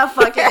rails. Yeah,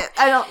 fuck it.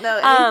 I don't know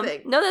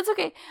anything. No, that's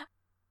okay.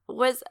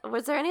 Was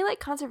there any like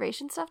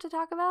conservation stuff to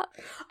talk about?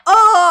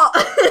 Oh!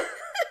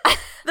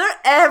 They're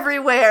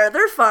everywhere.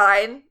 They're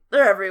fine.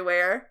 They're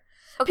everywhere.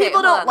 Okay,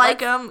 people don't like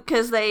them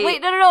because they... Wait,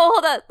 no,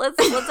 hold on.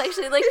 Let's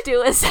actually like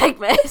do a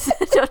segment.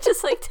 Don't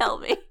just like tell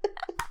me.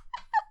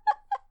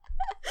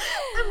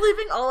 I'm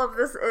leaving all of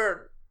this in.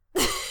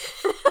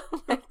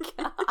 Oh my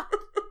god.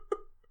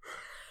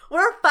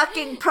 We're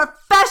fucking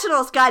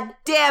professionals, god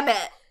damn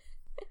it.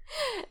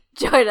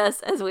 Join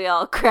us as we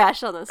all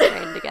crash on this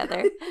train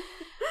together.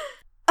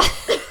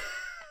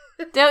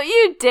 Don't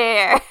you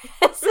dare.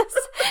 This is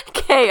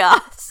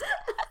chaos.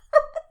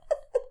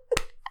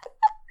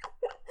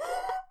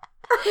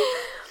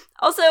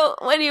 Also,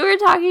 when you were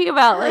talking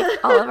about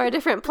like all of our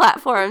different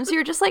platforms, you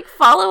were just like,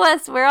 follow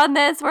us, we're on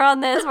this, we're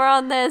on this, we're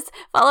on this,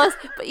 follow us,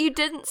 but you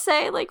didn't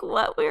say like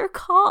what we were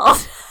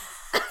called.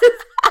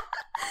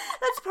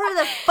 That's part of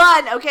the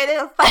fun, okay? They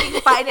don't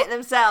fucking find it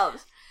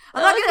themselves.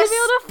 I'm not gonna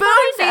spoon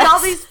feed all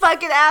these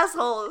fucking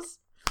assholes.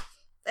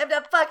 They have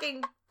to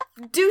fucking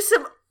do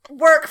some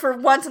work for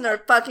once in their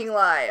fucking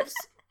lives.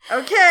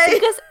 Okay?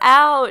 Take us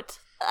out.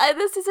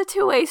 This is a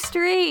two-way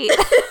street.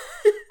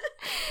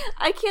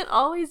 I can't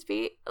always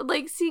be,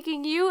 like,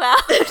 seeking you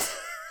out.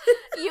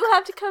 You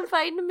have to come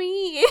find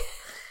me.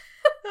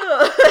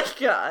 Oh, my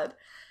God.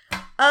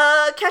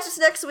 Catch us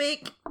next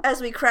week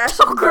as we crash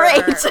and burn.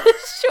 Great.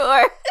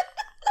 Sure.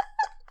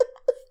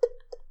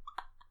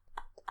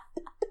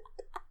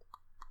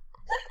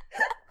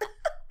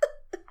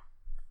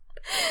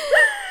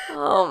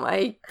 Oh,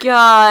 my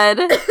God.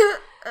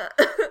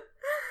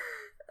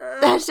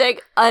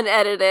 Hashtag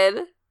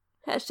unedited.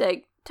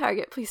 Hashtag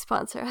Target, please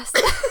sponsor us.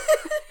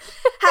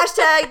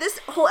 Hashtag this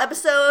whole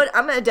episode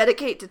I'm going to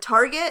dedicate to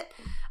Target.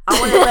 I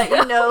want to let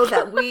you know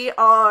that we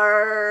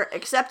are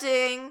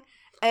accepting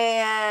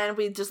and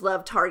we just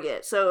love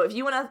Target. So if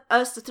you want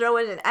us to throw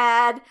in an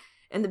ad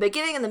in the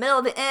beginning, in the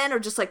middle, the end, or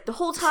just like the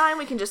whole time,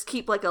 we can just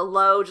keep like a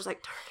low, just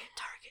like Target,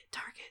 Target,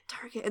 Target,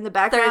 Target in the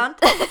background.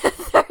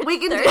 We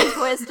can third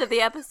twist of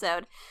the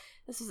episode.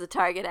 This is a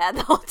Target ad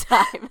the whole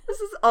time. This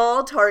is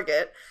all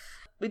Target.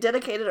 We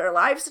dedicated our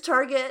lives to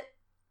Target.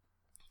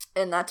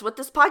 And that's what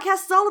this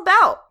podcast is all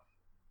about.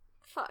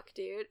 Fuck,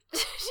 dude.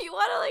 Do you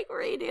want to, like,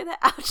 redo the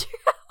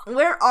outro?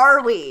 Where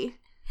are we?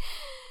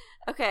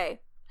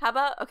 Okay. How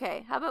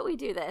about we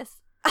do this?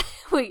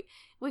 We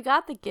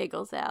got the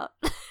giggles out.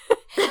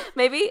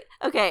 Maybe,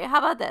 okay, how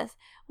about this?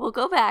 We'll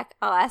go back.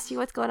 I'll ask you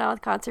what's going on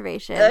with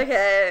conservation.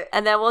 Okay.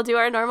 And then we'll do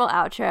our normal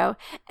outro.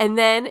 And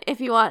then,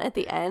 if you want, at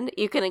the end,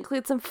 you can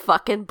include some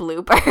fucking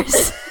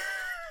bloopers.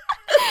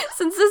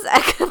 Since this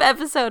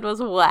episode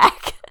was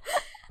whack.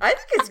 I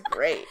think it's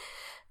great.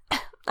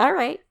 All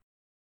right.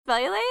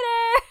 See you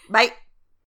later. Bye.